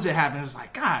exact opposite happens. It's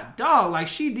like, God, dog, like,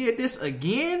 she did this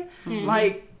again?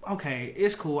 Like, okay,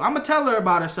 it's cool. I'm going to tell her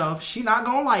about herself. She not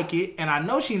going to like it, and I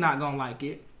know she not going to like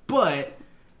it, but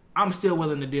I'm still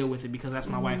willing to deal with it because that's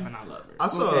my wife and I love her. I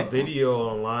saw a video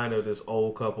online of this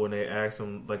old couple, and they asked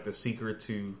them, like, the secret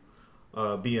to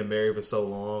being married for so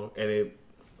long, and it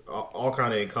all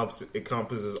kind of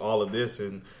encompasses all of this,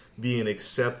 and being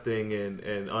accepting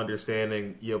and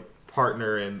understanding your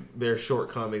partner and their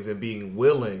shortcomings, and being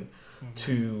willing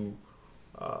to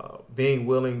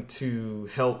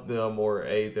help them or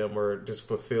aid them or just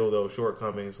fulfill those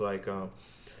shortcomings. Like,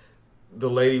 the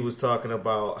lady was talking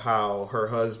about how her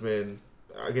husband,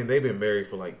 again, they've been married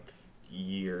for like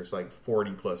years, like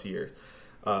 40 plus years.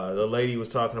 The lady was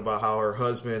talking about how her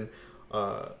husband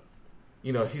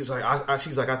you know, he's like,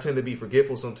 she's like, I tend to be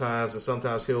forgetful sometimes, and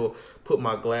sometimes he'll put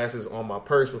my glasses on my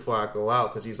purse before I go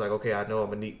out because he's like, okay, I know I'm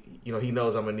gonna need, you know, he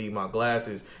knows I'm gonna need my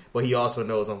glasses, but he also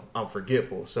knows I'm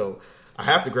forgetful, so I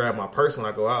have to grab my purse when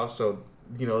I go out, so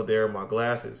you know, there are my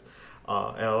glasses.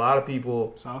 And a lot of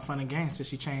people, it's all fun and games till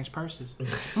she changed purses.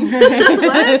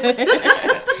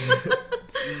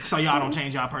 So y'all don't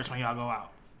change y'all purse when y'all go out.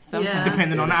 Yeah.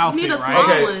 Depending on the outfit,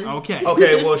 right?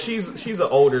 Okay. Well, she's an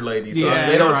older lady, so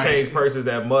they don't change purses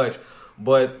that much.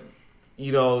 But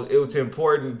you know, it was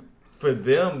important for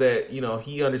them that, you know,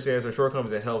 he understands her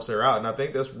shortcomings and helps her out, and I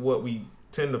think that's what we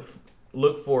tend to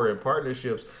look for in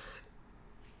partnerships.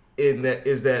 In that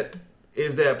is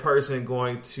that person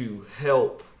going to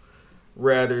help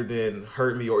rather than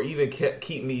hurt me or even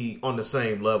keep me on the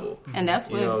same level. And that's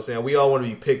what, you know what I'm saying? We all want to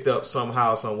be picked up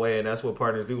somehow, some way, and that's what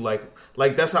partners do. Like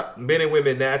that's how men and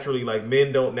women naturally, like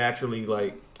men don't naturally,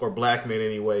 like, or black men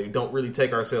anyway, don't really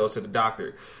take ourselves to the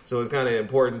doctor. So it's kind of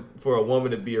important for a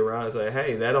woman to be around and say,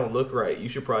 hey, that don't look right. You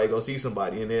should probably go see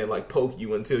somebody, and then like poke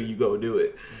you until you go do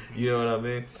it. You know what I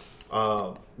mean?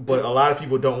 But a lot of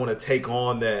people don't want to take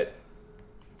on that.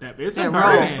 It's a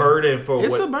burden for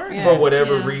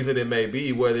whatever reason it may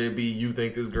be, whether it be you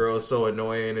think this girl is so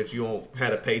annoying that you don't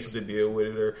have the patience to deal with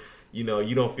it, or you know,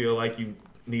 you don't feel like you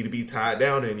need to be tied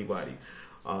down to anybody.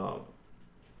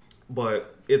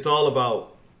 But it's all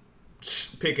about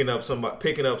picking up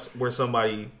where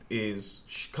somebody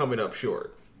is coming up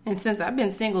short. And since I've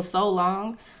been single so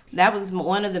long, that was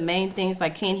one of the main things.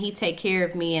 Like, can he take care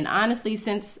of me? And honestly,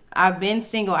 since I've been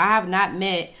single, I have not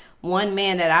met one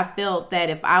man that I felt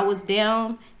that if I was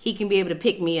down, he can be able to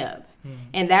pick me up.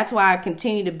 And that's why I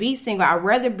continue to be single. I'd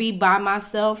rather be by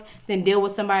myself than deal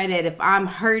with somebody that if I'm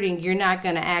hurting, you're not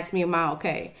going to ask me, am I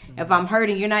okay? If I'm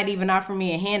hurting, you're not even offering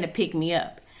me a hand to pick me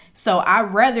up. So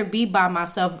I'd rather be by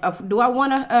myself. Do I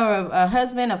want a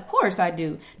husband? Of course I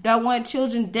do. Do I want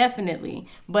children? Definitely.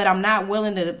 But I'm not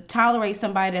willing to tolerate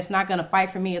somebody that's not going to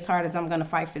fight for me as hard as I'm going to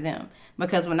fight for them.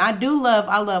 Because when I do love,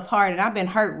 I love hard. And I've been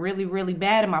hurt really, really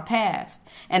bad in my past.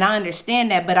 And I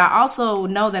understand that. But I also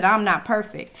know that I'm not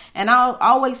perfect. And I'll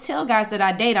always tell guys that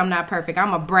I date I'm not perfect.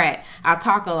 I'm a brat. I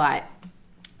talk a lot.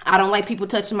 I don't like people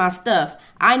touching my stuff.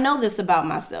 I know this about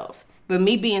myself. But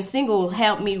me being single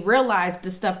helped me realize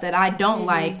the stuff that I don't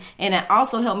like. And it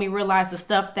also helped me realize the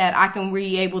stuff that I can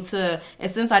be able to,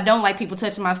 and since I don't like people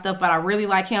touching my stuff, but I really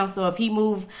like him. So if he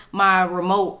moved my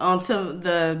remote onto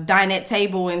the dinette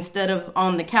table instead of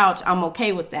on the couch, I'm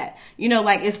okay with that. You know,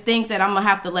 like, it's things that I'm going to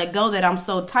have to let go that I'm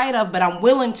so tight of, but I'm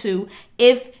willing to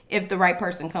if the right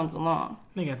person comes along.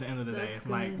 I think at the end of the day,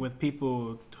 like, with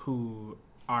people who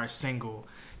are single,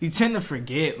 you tend to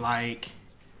forget, like,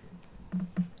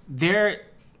 okay,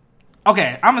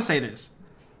 I'm gonna say this.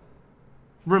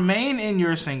 Remain in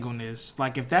your singleness.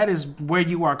 Like, if that is where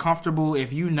you are comfortable,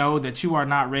 if you know that you are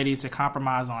not ready to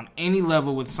compromise on any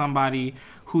level with somebody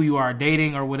who you are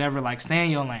dating or whatever, like, stay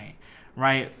in your lane,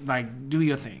 right? Like, do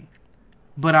your thing.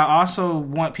 But I also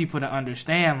want people to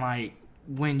understand, like,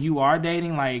 when you are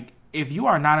dating, like, if you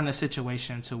are not in a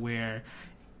situation to where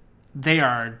they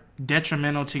are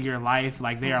detrimental to your life,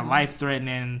 like they are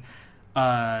life-threatening,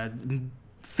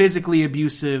 physically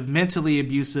abusive, mentally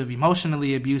abusive,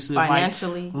 emotionally abusive,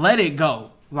 financially, like, let it go.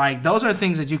 Like, those are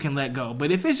things that you can let go.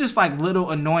 But if it's just like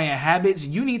little annoying habits,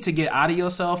 you need to get out of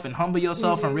yourself and humble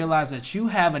yourself and realize that you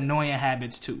have annoying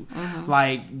habits too.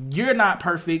 Like, you're not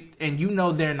perfect and you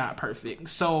know they're not perfect.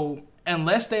 So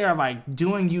unless they are like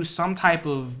doing you some type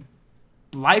of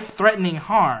life-threatening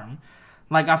harm,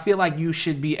 like, I feel like you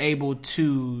should be able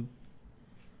to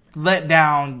let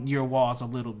down your walls a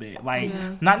little bit. Like,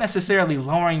 not necessarily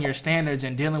lowering your standards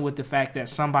and dealing with the fact that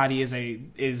somebody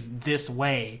is this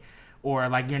way, or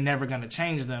like you're never going to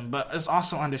change them. But it's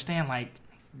also understand, like,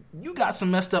 you got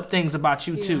some messed up things about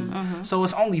you too. So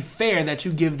it's only fair that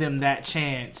you give them that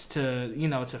chance to, you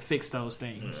know, to fix those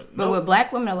things. But with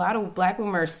black women, a lot of black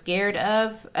women are scared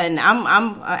of, and I'm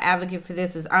an advocate for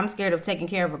this, is I'm scared of taking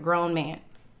care of a grown man.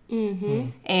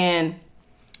 And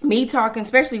me talking,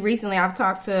 especially recently, I've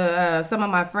talked to some of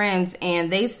my friends,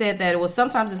 and they said that it was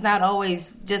sometimes it's not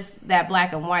always just that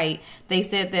black and white. They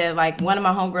said that, like, one of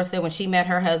my homegirls said when she met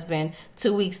her husband,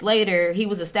 2 weeks later, he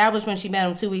was established when she met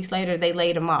him, 2 weeks later, they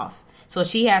laid him off. So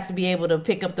she had to be able to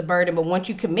pick up the burden. But once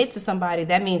you commit to somebody,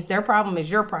 that means their problem is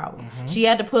your problem. She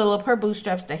had to pull up her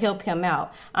bootstraps to help him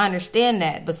out. I understand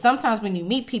that. But sometimes when you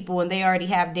meet people and they already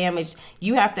have damage,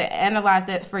 you have to analyze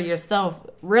that for yourself.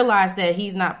 Realize that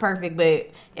he's not perfect.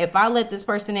 But if I let this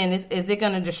person in, is it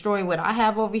going to destroy what I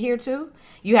have over here too?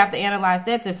 You have to analyze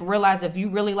that to realize if you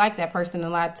really like that person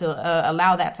and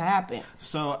allow that to happen.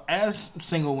 So as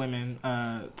single women,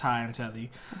 Ty and Telle,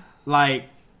 like,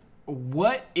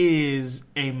 what is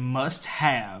a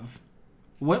must-have?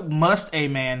 What must a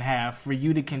man have for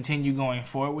you to continue going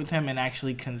forward with him and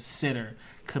actually consider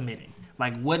committing?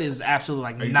 Like, what is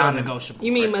absolutely like non-negotiable?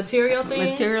 You mean material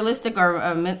things? Materialistic or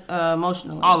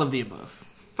emotional? All of the above.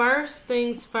 First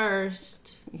things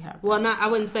first. Well, I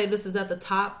wouldn't say this is at the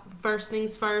top. First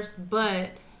things first,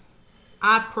 but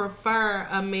I prefer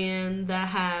a man that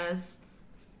has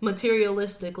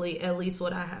materialistically at least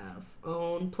what I have: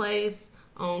 own place,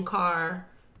 own car,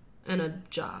 and a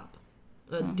job,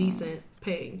 a decent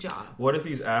paying job. What if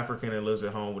he's African and lives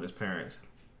at home with his parents?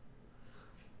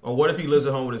 Or what if he lives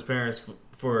at home with his parents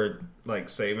for like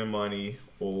saving money,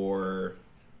 or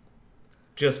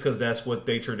just because that's what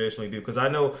they traditionally do? Because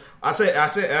I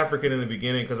said African in the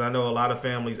beginning because I know a lot of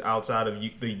families outside of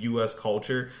the U.S.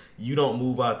 culture, you don't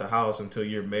move out the house until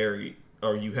you're married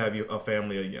or you have a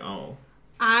family of your own.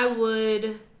 I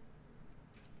would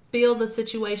feel the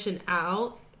situation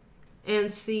out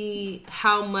and see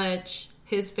how much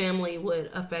his family would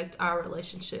affect our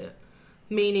relationship.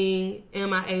 Meaning,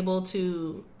 am I able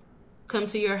to come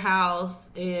to your house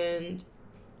and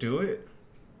do it?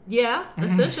 Yeah,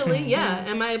 essentially, yeah.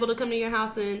 Am I able to come to your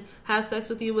house and have sex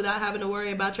with you without having to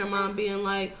worry about your mom being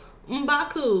like,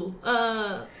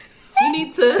 Mbaku, you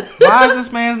need to... Why is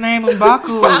this man's name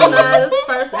Mbaku? I don't know, that's the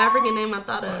first African name I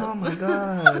thought of. Oh my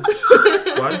gosh.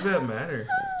 Why does that matter?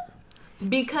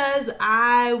 Because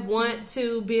I want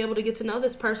to be able to get to know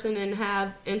this person and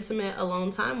have intimate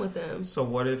alone time with them. So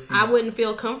what if I wouldn't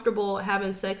feel comfortable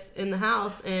having sex in the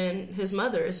house and his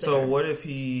mother is there? So what if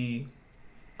he,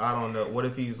 I don't know, what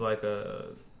if he's like a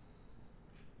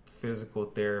physical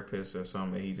therapist or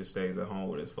something? He just stays at home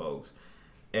with his folks,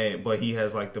 but he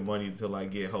has like the money to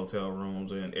like get hotel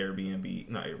rooms and not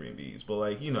Airbnbs, but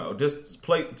like, you know, just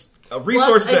play a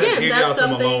resource that give y'all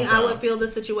some alone time. I would feel the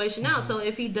situation out. So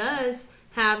if he does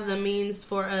have the means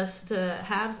for us to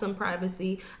have some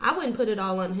privacy, I wouldn't put it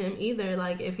all on him either.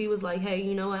 Like if he was like, hey,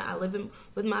 you know what, I live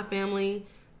with my family,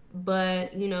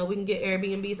 but you know, we can get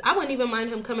Airbnbs, I wouldn't even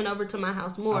mind him coming over to my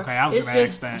house more. Okay, I was going to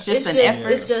ask that.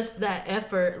 It's just that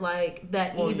effort, like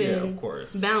that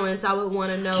balance. I would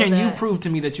want to know. Can you prove to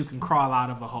me that you can crawl out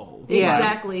of a hole? Yeah.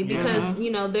 Exactly, because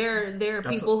you know there are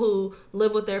people who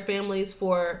live with their families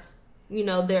for, you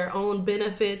know, their own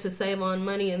benefit to save on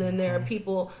money, and then there are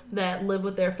people that live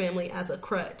with their family as a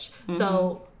crutch.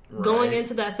 So going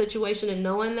into that situation and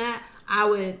knowing that, I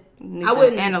wouldn't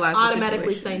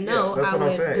automatically say no. I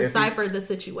would decipher the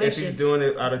situation. If he's doing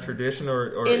it out of tradition,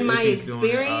 or in my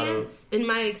experience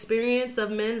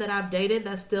of men that I've dated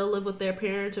that still live with their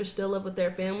parents or still live with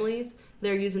their families,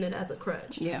 they're using it as a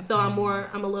crutch. Yeah. So I'm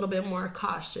a little bit more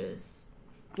cautious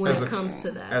when it comes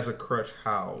to that. As a crutch,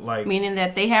 how? Like, meaning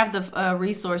that they have the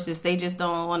resources, they just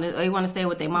don't want to. They want to stay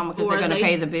with their mama because they're going to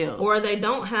pay the bills, or they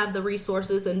don't have the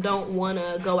resources and don't want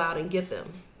to go out and get them.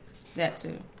 That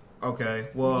too. Okay,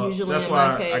 well, that's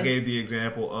why I gave the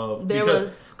example of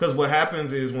because what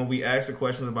happens is when we ask the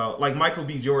questions about, like, Michael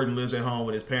B. Jordan lives at home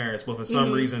with his parents, but for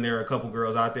some reason there are a couple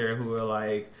girls out there who are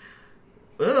like,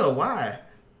 ugh, why?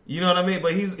 You know what I mean?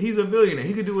 But he's a billionaire.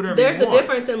 He could do whatever he wants. There's a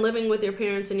difference in living with your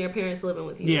parents and your parents living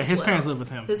with you. Yeah, his parents live with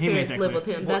him. His parents live with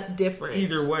him. That's different.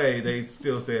 Either way, they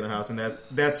still stay in the house, and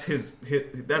that's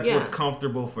what's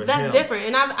comfortable for him. That's different.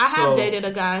 And I have dated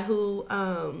a guy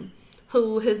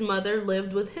who his mother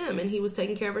lived with him, and he was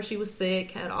taking care of her. She was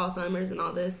sick, had Alzheimer's and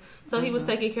all this. So he was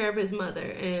taking care of his mother.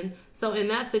 And so in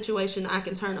that situation, I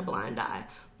can turn a blind eye.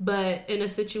 But in a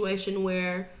situation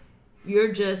where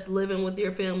you're just living with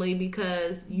your family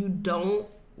because you don't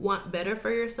want better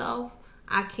for yourself,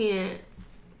 I can't.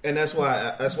 And that's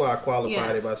why I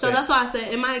qualified it by saying. So that's why I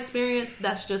said, in my experience,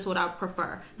 that's just what I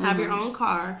prefer. Have your own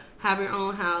car, have your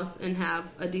own house, and have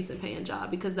a decent paying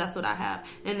job, because that's what I have.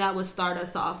 And that would start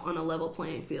us off on a level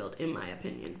playing field, in my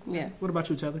opinion. Yeah. What about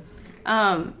you, Telle?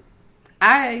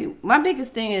 My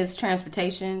biggest thing is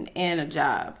transportation and a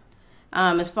job.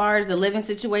 As far as the living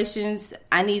situations,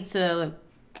 I need to,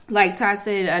 like Ty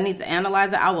said, I need to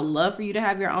analyze it. I would love for you to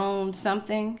have your own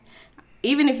something.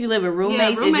 Even if you live with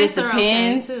roommates, it just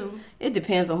depends. Okay, it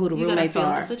depends on who the roommates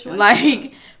are.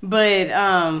 Like, but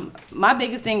my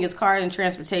biggest thing is car and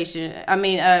transportation. I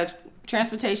mean,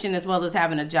 transportation as well as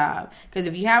having a job. Because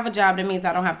if you have a job, that means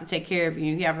I don't have to take care of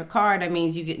you. If you have a car, that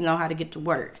means you know how to get to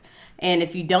work. And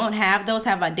if you don't have those,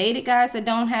 have I dated guys that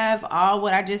don't have all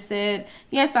what I just said?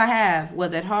 Yes, I have.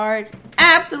 Was it hard?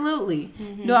 Absolutely.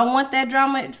 Do I want that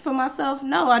drama for myself?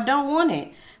 No, I don't want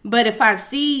it. But if I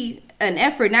see an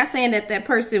effort, not saying that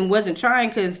person wasn't trying,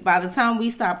 because by the time we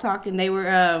stopped talking, they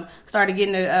were started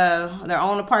getting their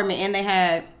own apartment and they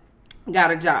had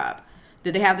got a job.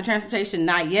 Did they have the transportation?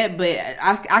 Not yet, but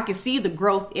I can see the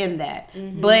growth in that.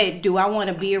 But do I want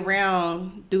to be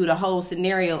around through the whole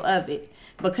scenario of it?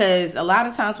 Because a lot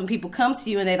of times when people come to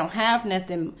you and they don't have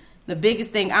nothing, the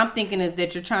biggest thing I'm thinking is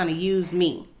that you're trying to use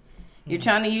me. You're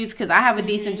trying to use, because I have a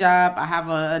decent job, I have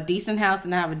a decent house,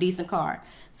 and I have a decent car.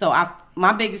 So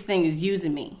my biggest thing is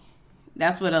using me.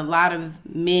 That's what a lot of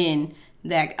men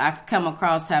that I've come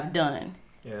across have done.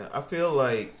 Yeah, I feel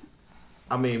like,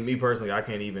 I mean, me personally, I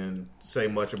can't even say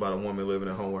much about a woman living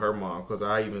at home with her mom, because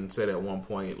I even said at one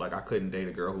point, like, I couldn't date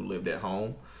a girl who lived at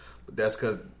home. But that's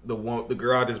because the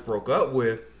girl I just broke up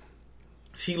with,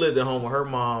 she lived at home with her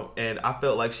mom, and I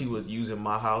felt like she was using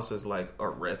my house as like a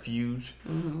refuge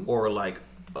or like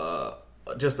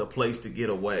just a place to get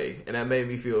away, and that made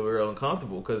me feel real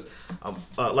uncomfortable. Because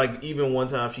like even one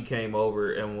time she came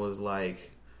over and was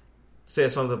like,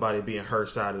 said something about it being her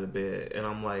side of the bed, and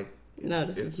I'm like, no,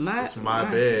 it's my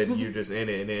bed. You're just in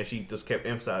it. And then she just kept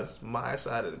emphasizing my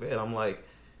side of the bed. I'm like,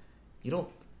 you don't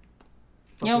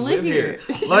live here.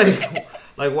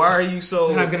 like why are you so?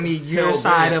 I'm gonna need your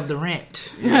side of the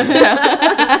rent. Like,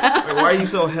 why are you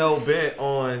so hell bent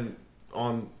on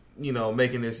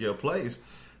making this your place?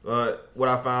 What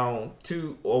I found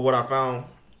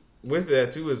with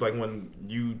that too is like when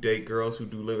you date girls who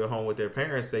do live at home with their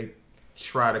parents, they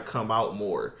try to come out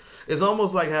more. It's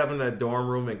almost like having a dorm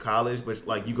room in college, but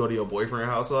like you go to your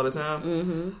boyfriend's house all the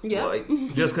time. Yeah, like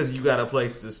just because you got a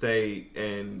place to stay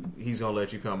and he's gonna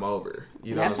let you come over.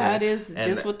 You know, that's how it is. And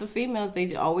just with the females,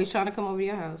 they always trying to come over to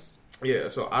your house. Yeah,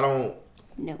 so I don't.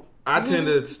 No, I tend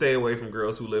to stay away from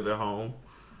girls who live at home.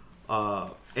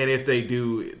 And if they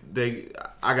do,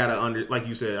 I gotta like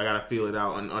you said, I gotta feel it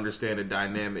out and understand the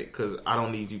dynamic, because I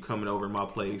don't need you coming over to my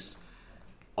place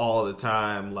all the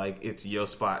time like it's your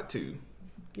spot too.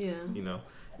 Yeah, you know,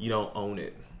 you don't own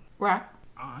it. Right.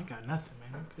 Oh, I got nothing, man.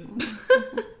 I'm good.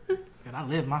 And I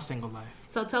live my single life.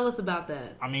 So tell us about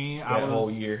that. I mean, that whole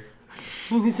year.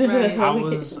 Right. I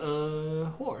was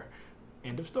a whore.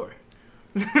 End of story.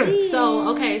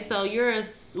 So you're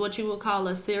what you would call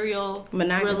a serial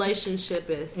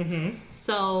relationshipist. Mm-hmm.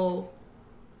 So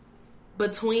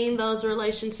between those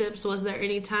relationships, was there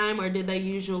any time, or did they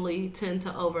usually tend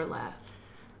to overlap?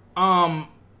 I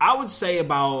would say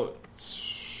about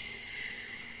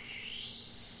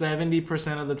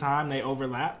 70% of the time they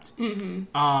overlapped.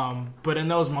 Mm-hmm. But in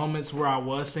those moments where I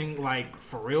was single, like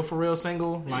for real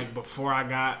single, like before I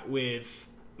got with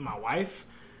my wife.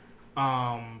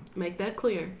 Make that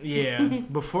clear. Yeah.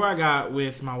 Before I got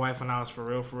with my wife, when I was for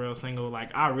real single,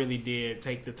 like I really did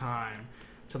take the time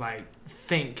to like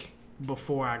think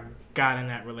before I got in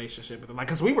that relationship with her. Like,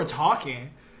 cause we were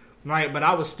talking, right? But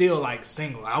I was still like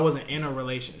single. I wasn't in a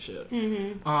relationship.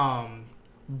 Mm-hmm.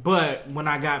 But when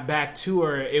I got back to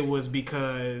her, it was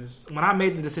because when I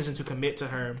made the decision to commit to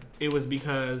her, it was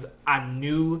because I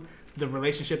knew the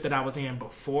relationship that I was in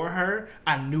before her,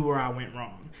 I knew where I went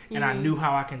wrong. And I knew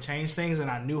how I can change things,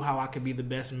 and I knew how I could be the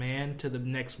best man to the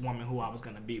next woman who I was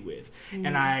going to be with.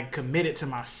 And I committed to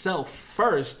myself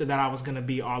first that I was going to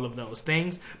be all of those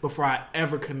things before I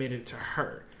ever committed to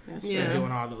her.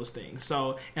 Doing all those things.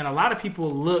 So, and a lot of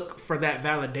people look for that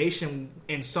validation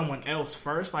in someone else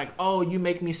first. Like, oh, you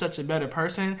make me such a better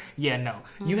person. Yeah, no.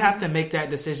 You have to make that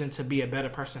decision to be a better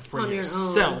person for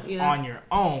yourself on your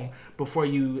own before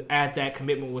you add that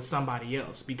commitment with somebody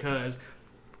else. Because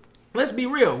let's be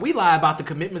real, we lie about the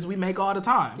commitments we make all the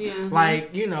time.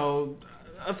 Like, you know,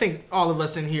 I think all of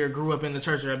us in here grew up in the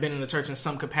church or have been in the church in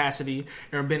some capacity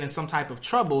or been in some type of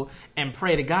trouble and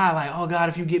pray to God like, oh God,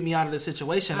 if you get me out of this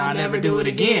situation, I'll never do it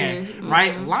again.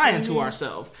 Right? Lying to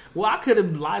ourselves. Well, I could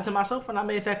have lied to myself when I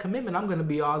made that commitment. I'm going to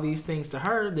be all these things to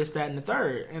her, this, that, and the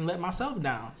third, and let myself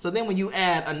down. So then when you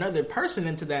add another person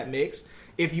into that mix,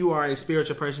 if you are a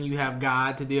spiritual person, you have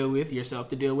God to deal with, yourself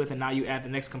to deal with, and now you add the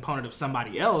next component of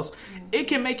somebody else, it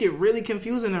can make it really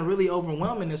confusing and really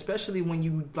overwhelming, especially when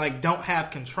you like don't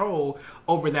have control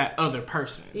over that other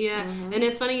person. Yeah, and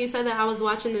it's funny you said that. I was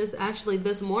watching this actually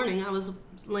this morning. I was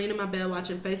laying in my bed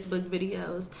watching Facebook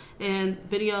videos and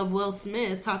video of Will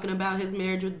Smith talking about his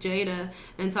marriage with Jada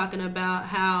and talking about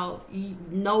how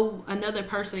no another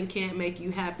person can't make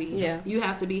you happy. Yeah. You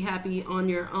have to be happy on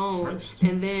your own. First.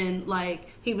 And then like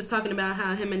he was talking about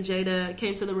how him and Jada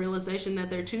came to the realization that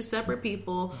they're two separate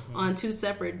people on two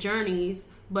separate journeys,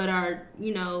 but are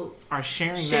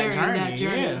sharing that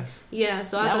journey. Yeah.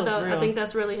 So I think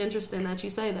that's really interesting that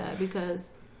you say that, because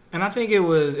and I think it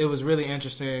was really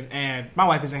interesting, and my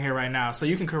wife isn't here right now, so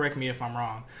you can correct me if I'm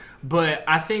wrong. But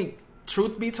I think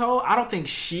truth be told, I don't think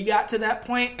she got to that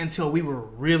point until we were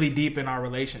really deep in our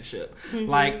relationship.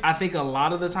 Like, I think a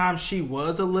lot of the time she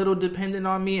was a little dependent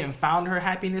on me and found her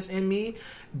happiness in me.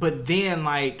 But then,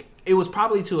 like, it was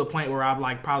probably to a point where I,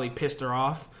 like, probably pissed her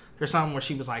off or something, where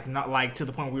she was, like, not, like, to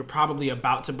the point where we were probably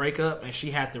about to break up, and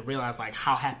she had to realize, like,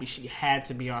 how happy she had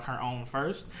to be on her own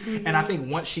first. And I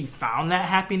think once she found that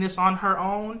happiness on her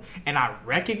own, and I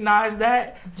recognized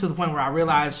that, to the point where I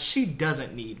realized she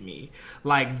doesn't need me.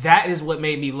 Like, that is what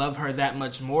made me love her that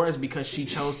much more, is because she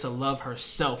chose to love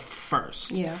herself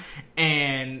first. Yeah.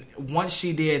 And once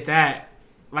she did that,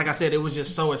 like I said, it was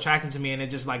just so attractive to me, and it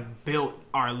just, like, built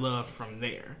our love from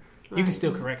there. You can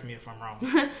still correct me if I'm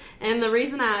wrong. And the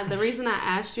reason I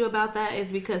asked you about that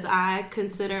is because I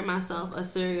consider myself a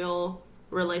serial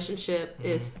relationship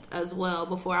as well.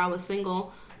 Before I was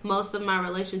single, most of my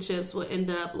relationships would end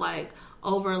up like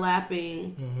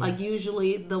overlapping. Like,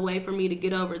 usually the way for me to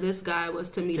get over this guy was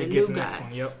to meet a new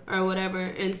guy or whatever.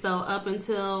 And so up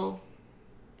until,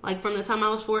 like, from the time I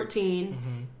was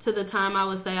 14 to the time I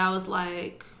would say I was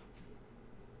like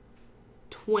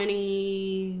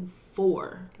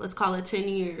 24, let's call it 10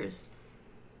 years,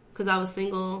 because I was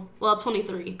single, well,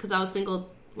 23, because I was single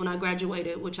when I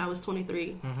graduated, which I was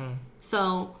 23.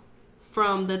 So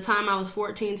from the time I was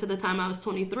 14 to the time I was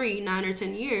 23, 9 or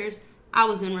 10 years, I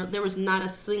was there was not a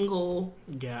single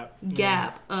gap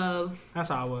of, that's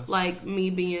how I was, like, me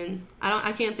being,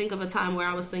 I can't think of a time where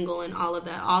I was single and all of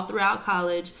that. All throughout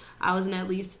college, I was in at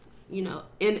least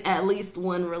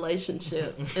one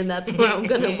relationship, and that's where I'm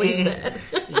gonna leave that.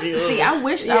 See, I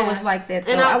wish I was like that,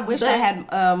 though. And I wish I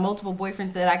had multiple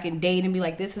boyfriends that I can date and be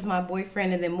like, this is my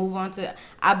boyfriend, and then move on to.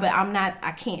 But I'm not.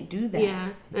 I can't do that.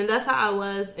 Yeah, and that's how I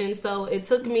was, and so it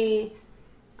took me.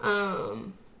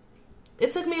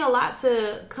 It took me a lot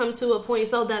to come to a point.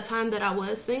 So that time that I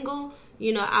was single,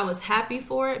 I was happy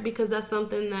for it, because that's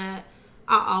something that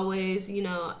I always,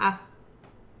 I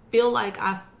feel like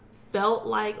I felt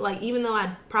like even though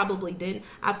I probably didn't,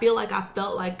 I feel like I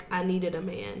felt like I needed a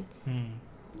man.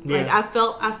 Like, I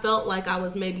felt like I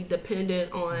was maybe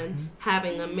dependent on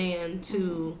having a man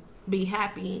to be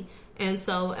happy. And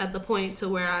so at the point to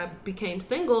where I became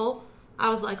single, I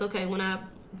was like, okay, when I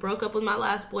broke up with my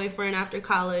last boyfriend after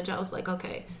college, I was like,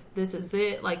 okay, this is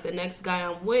it. Like, the next guy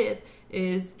I'm with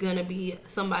is gonna be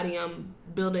somebody I'm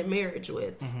building marriage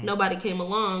with. Nobody came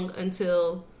along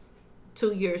until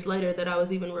 2 years later that I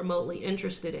was even remotely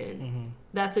interested in.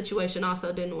 That situation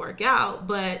also didn't work out,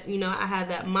 but I had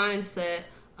that mindset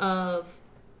of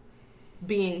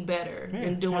being better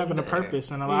and doing having better. A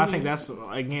purpose. And I think that's,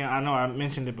 again, I know I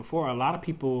mentioned it before, a lot of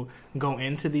people go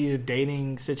into these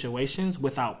dating situations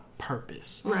without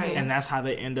purpose, right? And that's how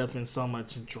they end up in so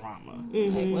much drama.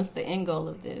 Like, what's the end goal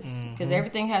of this? Because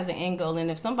everything has an end goal, and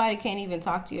if somebody can't even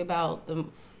talk to you about the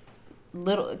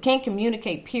can't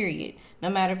communicate, period, no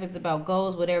matter if it's about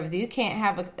goals, whatever, you can't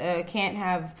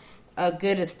have a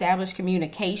good established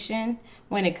communication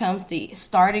when it comes to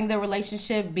starting the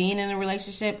relationship, being in a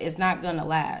relationship, it's not going to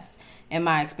last. In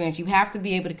my experience, you have to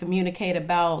be able to communicate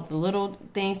about the little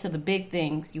things to the big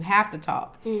things. You have to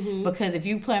talk, because if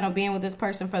you plan on being with this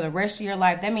person for the rest of your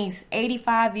life, that means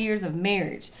 85 years of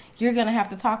marriage. You're going to have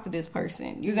to talk to this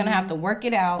person. You're going to have to work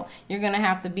it out. You're going to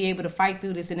have to be able to fight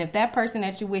through this. And if that person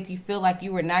that you're with, you feel like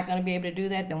you are not going to be able to do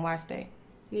that, then why stay?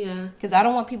 Yeah. Because I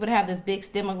don't want people to have this big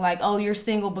stigma like, oh, you're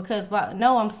single because,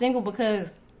 no, I'm single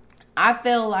because I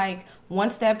feel like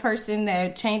once that person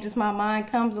that changes my mind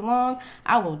comes along,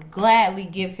 I will gladly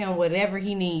give him whatever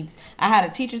he needs. I had a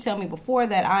teacher tell me before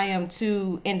that I am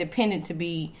too independent to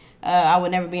be, I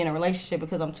would never be in a relationship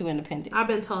because I'm too independent. I've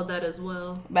been told that as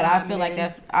well. But I feel like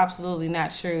that's absolutely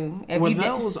not true. Was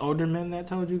those older men that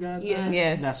told you guys that?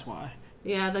 Yes. That's why.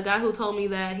 Yeah, the guy who told me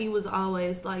that, he was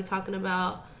always like talking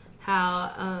about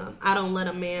how I don't let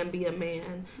a man be a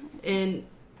man. And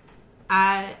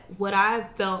what I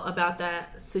felt about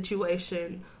that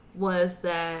situation was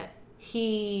that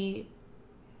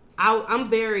I'm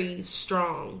very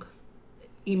strong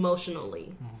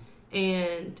emotionally,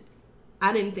 and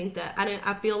I didn't think that.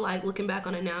 I feel like looking back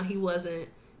on it now, he wasn't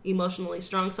emotionally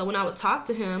strong. So when I would talk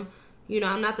to him,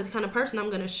 I'm not the kind of person I'm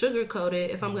going to sugarcoat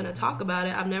it. If I'm going to talk about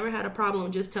it, I've never had a problem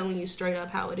just telling you straight up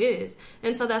how it is.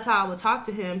 And so that's how I would talk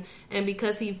to him. And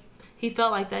because he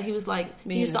felt like that, he was like,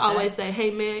 he used to always say,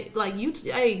 hey man, like,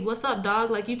 hey, what's up,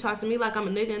 dog? Like, you talk to me like I'm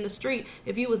a nigga in the street.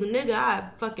 If you was a nigga, I'd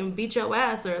fucking beat your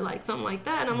ass, or like something like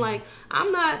that. And I'm like,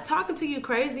 I'm not talking to you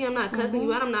crazy. I'm not cussing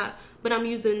you out. But I'm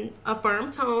using a firm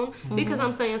tone because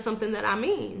I'm saying something that I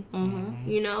mean, and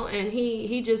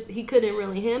he couldn't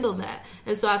really handle that.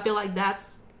 And so I feel like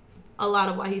that's a lot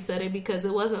of why he said it, because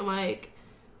it wasn't like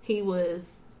he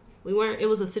was it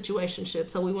was a situationship,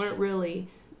 so we weren't really,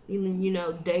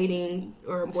 dating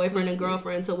or boyfriend and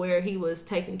girlfriend to where he was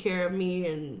taking care of me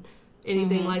and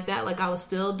anything like that. Like, I was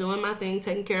still doing my thing,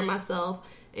 taking care of myself,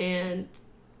 and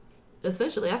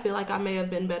essentially I feel like I may have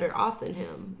been better off than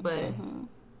him, but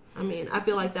I mean, I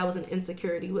feel like that was an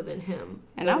insecurity within him.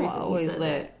 And I will always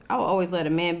let a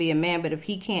man be a man, but if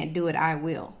he can't do it, I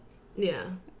will. Yeah.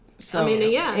 So, I mean,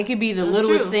 it could be the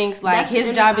littlest things, like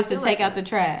his job is to take out the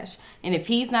trash. And if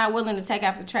he's not willing to take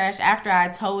out the trash after I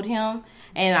told him,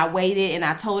 and I waited and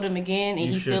I told him again, and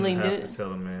he still ain't do it. You shouldn't have to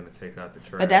tell a man to take out the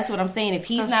trash. But that's what I'm saying. If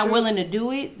he's not willing to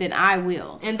do it, then I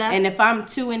will. And if I'm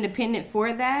too independent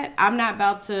for that, I'm not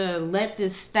about to let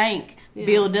this stank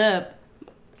build up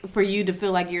for you to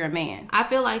feel like you're a man. I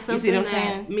feel like something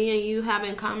that me and you have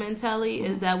in common, Telle,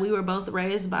 is that we were both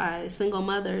raised by single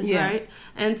mothers, right?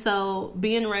 And so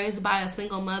being raised by a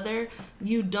single mother,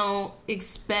 you don't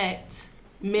expect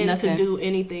men to do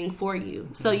anything for you.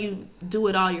 So you do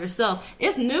it all yourself.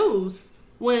 It's news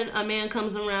when a man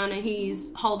comes around and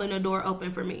he's holding a door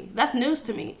open for me. That's news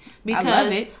to me. Because I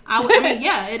love it. I mean,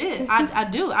 yeah, it is. I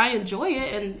do. I enjoy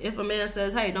it. And if a man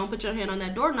says, hey, don't put your hand on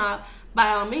that doorknob, by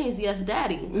all means, yes,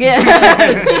 daddy.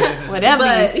 Yeah. Whatever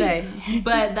you say.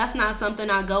 But that's not something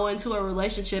I go into a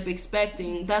relationship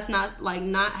expecting. That's not like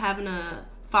not having a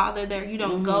father there. You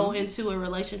don't go into a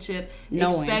relationship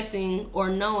expecting or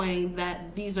knowing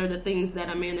that these are the things that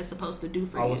a man is supposed to do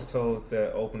for you. I was told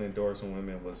that opening doors for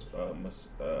women was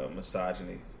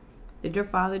misogyny. Did your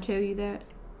father tell you that?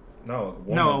 No,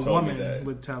 a woman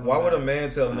would tell him. Why would a man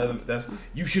tell another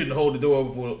you shouldn't hold the door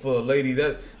open for a lady?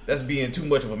 That's being too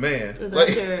much of a man. Is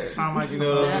that your sound like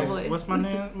dad voice? What's my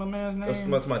man's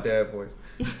name? That's my dad voice.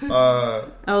 Guy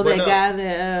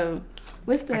that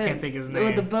what's the? I can't think of his name.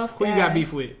 With the buff guy. Who you got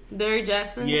beef with? Jerry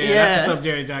Jackson. Yeah, that's the stuff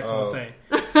Jerry Jackson would say.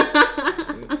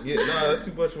 That's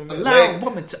too much for me. Allow a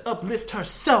woman to uplift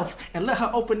herself and let her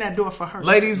open that door for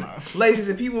herself. Ladies,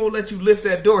 if he won't let you lift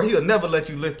that door, he'll never let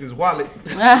you lift his wallet.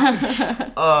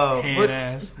 But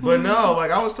no,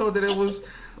 like I was told that it was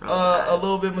a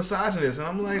little bit misogynist, and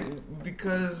I'm like,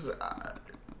 because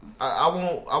I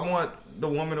want the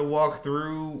woman to walk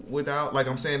through without, like,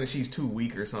 I'm saying that she's too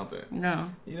weak or something. No,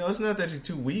 it's not that she's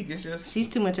too weak. It's just she's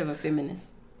too much of a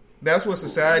feminist. That's what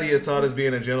society has taught us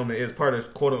being a gentleman is part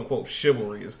of quote unquote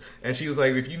chivalry. And she was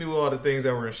like, if you knew all the things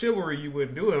that were in chivalry, you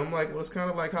wouldn't do it. I'm like, well, it's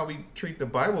kind of like how we treat the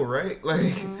Bible, right?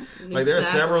 Like, like there are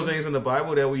several things in the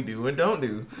Bible that we do and don't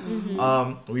do.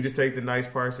 We just take the nice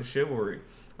parts of chivalry.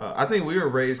 I think we were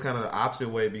raised kind of the opposite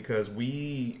way because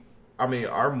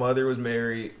our mother was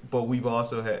married, but we've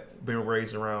also been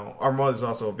raised around. Our mother's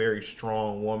also a very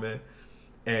strong woman,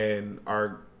 and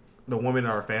the women in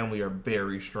our family are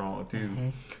very strong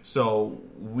too. So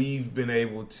we've been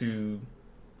able to.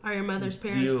 Are your mother's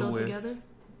parents still together?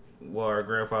 Well, our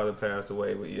grandfather passed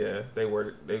away, but yeah, they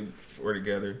were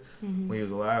together when he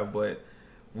was alive. But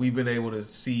we've been able to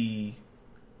see,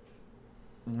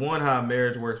 one, how a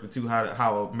marriage works, but two,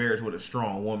 how a marriage with a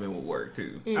strong woman would work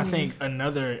too. I think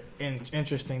another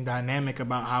interesting dynamic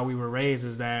about how we were raised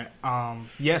is that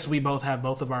yes, we both have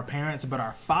both of our parents, but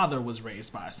our father was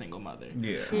raised by a single mother.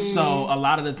 Yeah. So a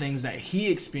lot of the things that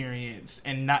he experienced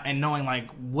and knowing like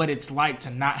what it's like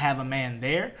to not have a man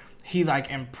there, he like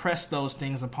impressed those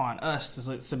things upon us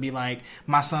to be like,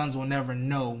 my sons will never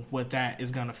know what that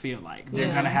is going to feel like.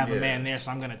 They're going to have a man there,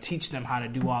 so I'm going to teach them how to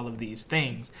do all of these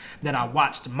things that I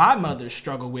watched my mother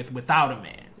struggle with without a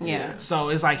man. Yeah. So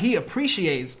it's like he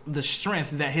appreciates the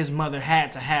strength that his mother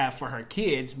had to have for her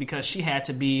kids because she had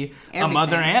to be a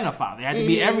mother and a father. It had to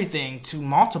be everything to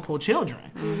multiple children.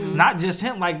 Not just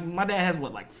him. Like my dad has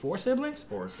four siblings?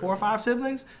 Four or five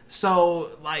siblings?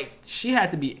 So like she had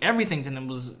to be everything to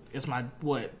them. It's my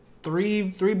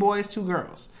three boys, 2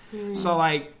 girls. So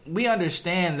like we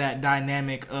understand that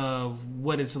dynamic of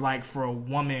what it's like for a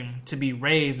woman to be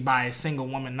raised by a single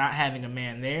woman not having a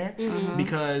man there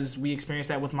because we experienced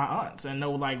that with my aunts and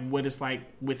know like what it's like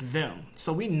with them.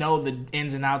 So we know the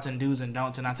ins and outs and do's and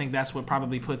don'ts, and I think that's what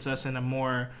probably puts us in a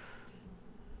more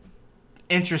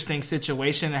interesting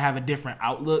situation and have a different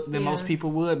outlook than most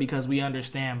people would because we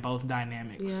understand both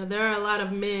dynamics. Yeah, there are a lot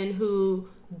of men who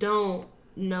don't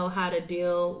know how to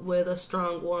deal with a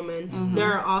strong woman.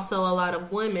 There are also a lot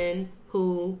of women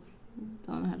who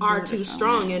are too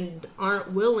strong and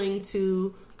aren't willing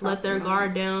to let their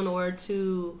guard down or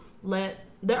to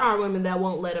there are women that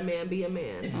won't let a man be a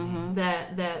man.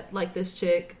 That like this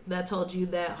chick that told you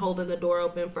that holding the door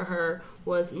open for her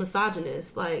was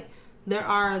misogynist. Like there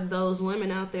are those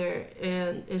women out there,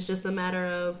 and it's just a matter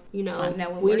of, you know, Finding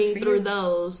out what weeding works for through you.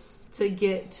 those to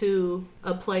get to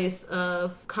a place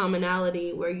of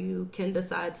commonality where you can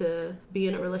decide to be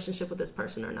in a relationship with this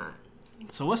person or not.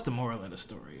 So what's the moral of the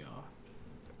story, y'all?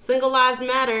 Single lives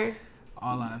matter.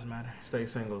 All lives matter. Stay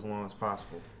single as long as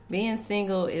possible. Being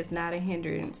single is not a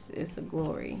hindrance. It's a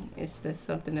glory. It's just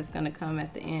something that's going to come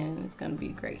at the end. It's going to be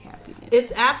great happiness.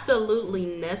 It's absolutely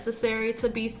necessary to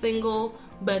be single,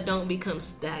 but don't become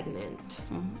stagnant.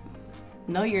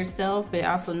 Know yourself, but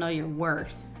also know your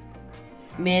worth.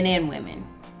 Men and women.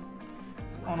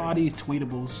 On all these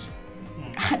tweetables.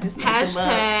 I just make them up.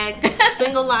 Hashtag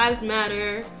single lives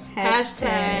matter.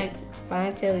 Hashtag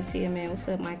find Telle.T, man. What's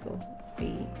up, Michael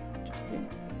B?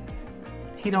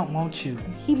 He don't want you.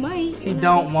 He might. He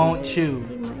don't want you.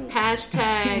 He might.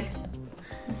 hashtag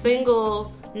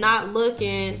single, not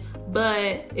looking,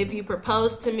 but if you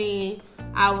propose to me,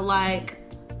 I would like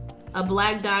a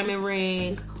black diamond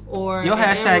ring or Your an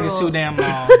hashtag is emerald. too damn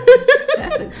long.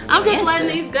 That's I'm just letting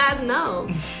expensive. these guys know.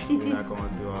 We're not going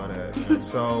through all that. And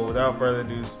so, without further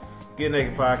ado, Get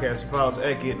Naked Podcast. You follow us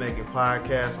at Get Naked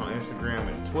Podcast on Instagram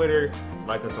and Twitter.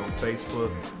 Like us on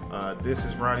Facebook. This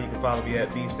is Ronnie. You can follow me at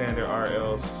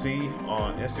TheStandardRLC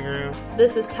on Instagram.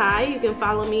 This is Ty. You can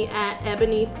follow me at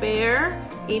Ebony Fair,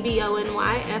 EbonyFaire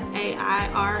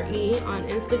on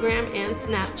Instagram and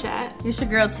Snapchat. It's your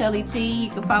girl Telle.T. You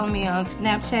can follow me on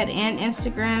Snapchat and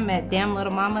Instagram at Damn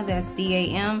Little Mama. That's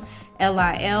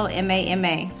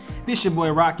DAMLILMAMA. This your boy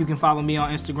Rock. You can follow me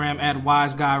on Instagram at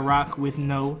WiseGuyRock with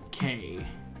no K.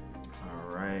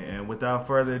 All right. And without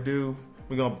further ado,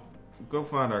 we're going to go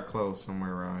find our clothes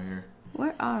somewhere around here.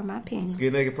 Where are my pins? It's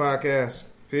Get Naked Podcast.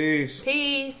 Peace.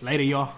 Peace. Later, y'all.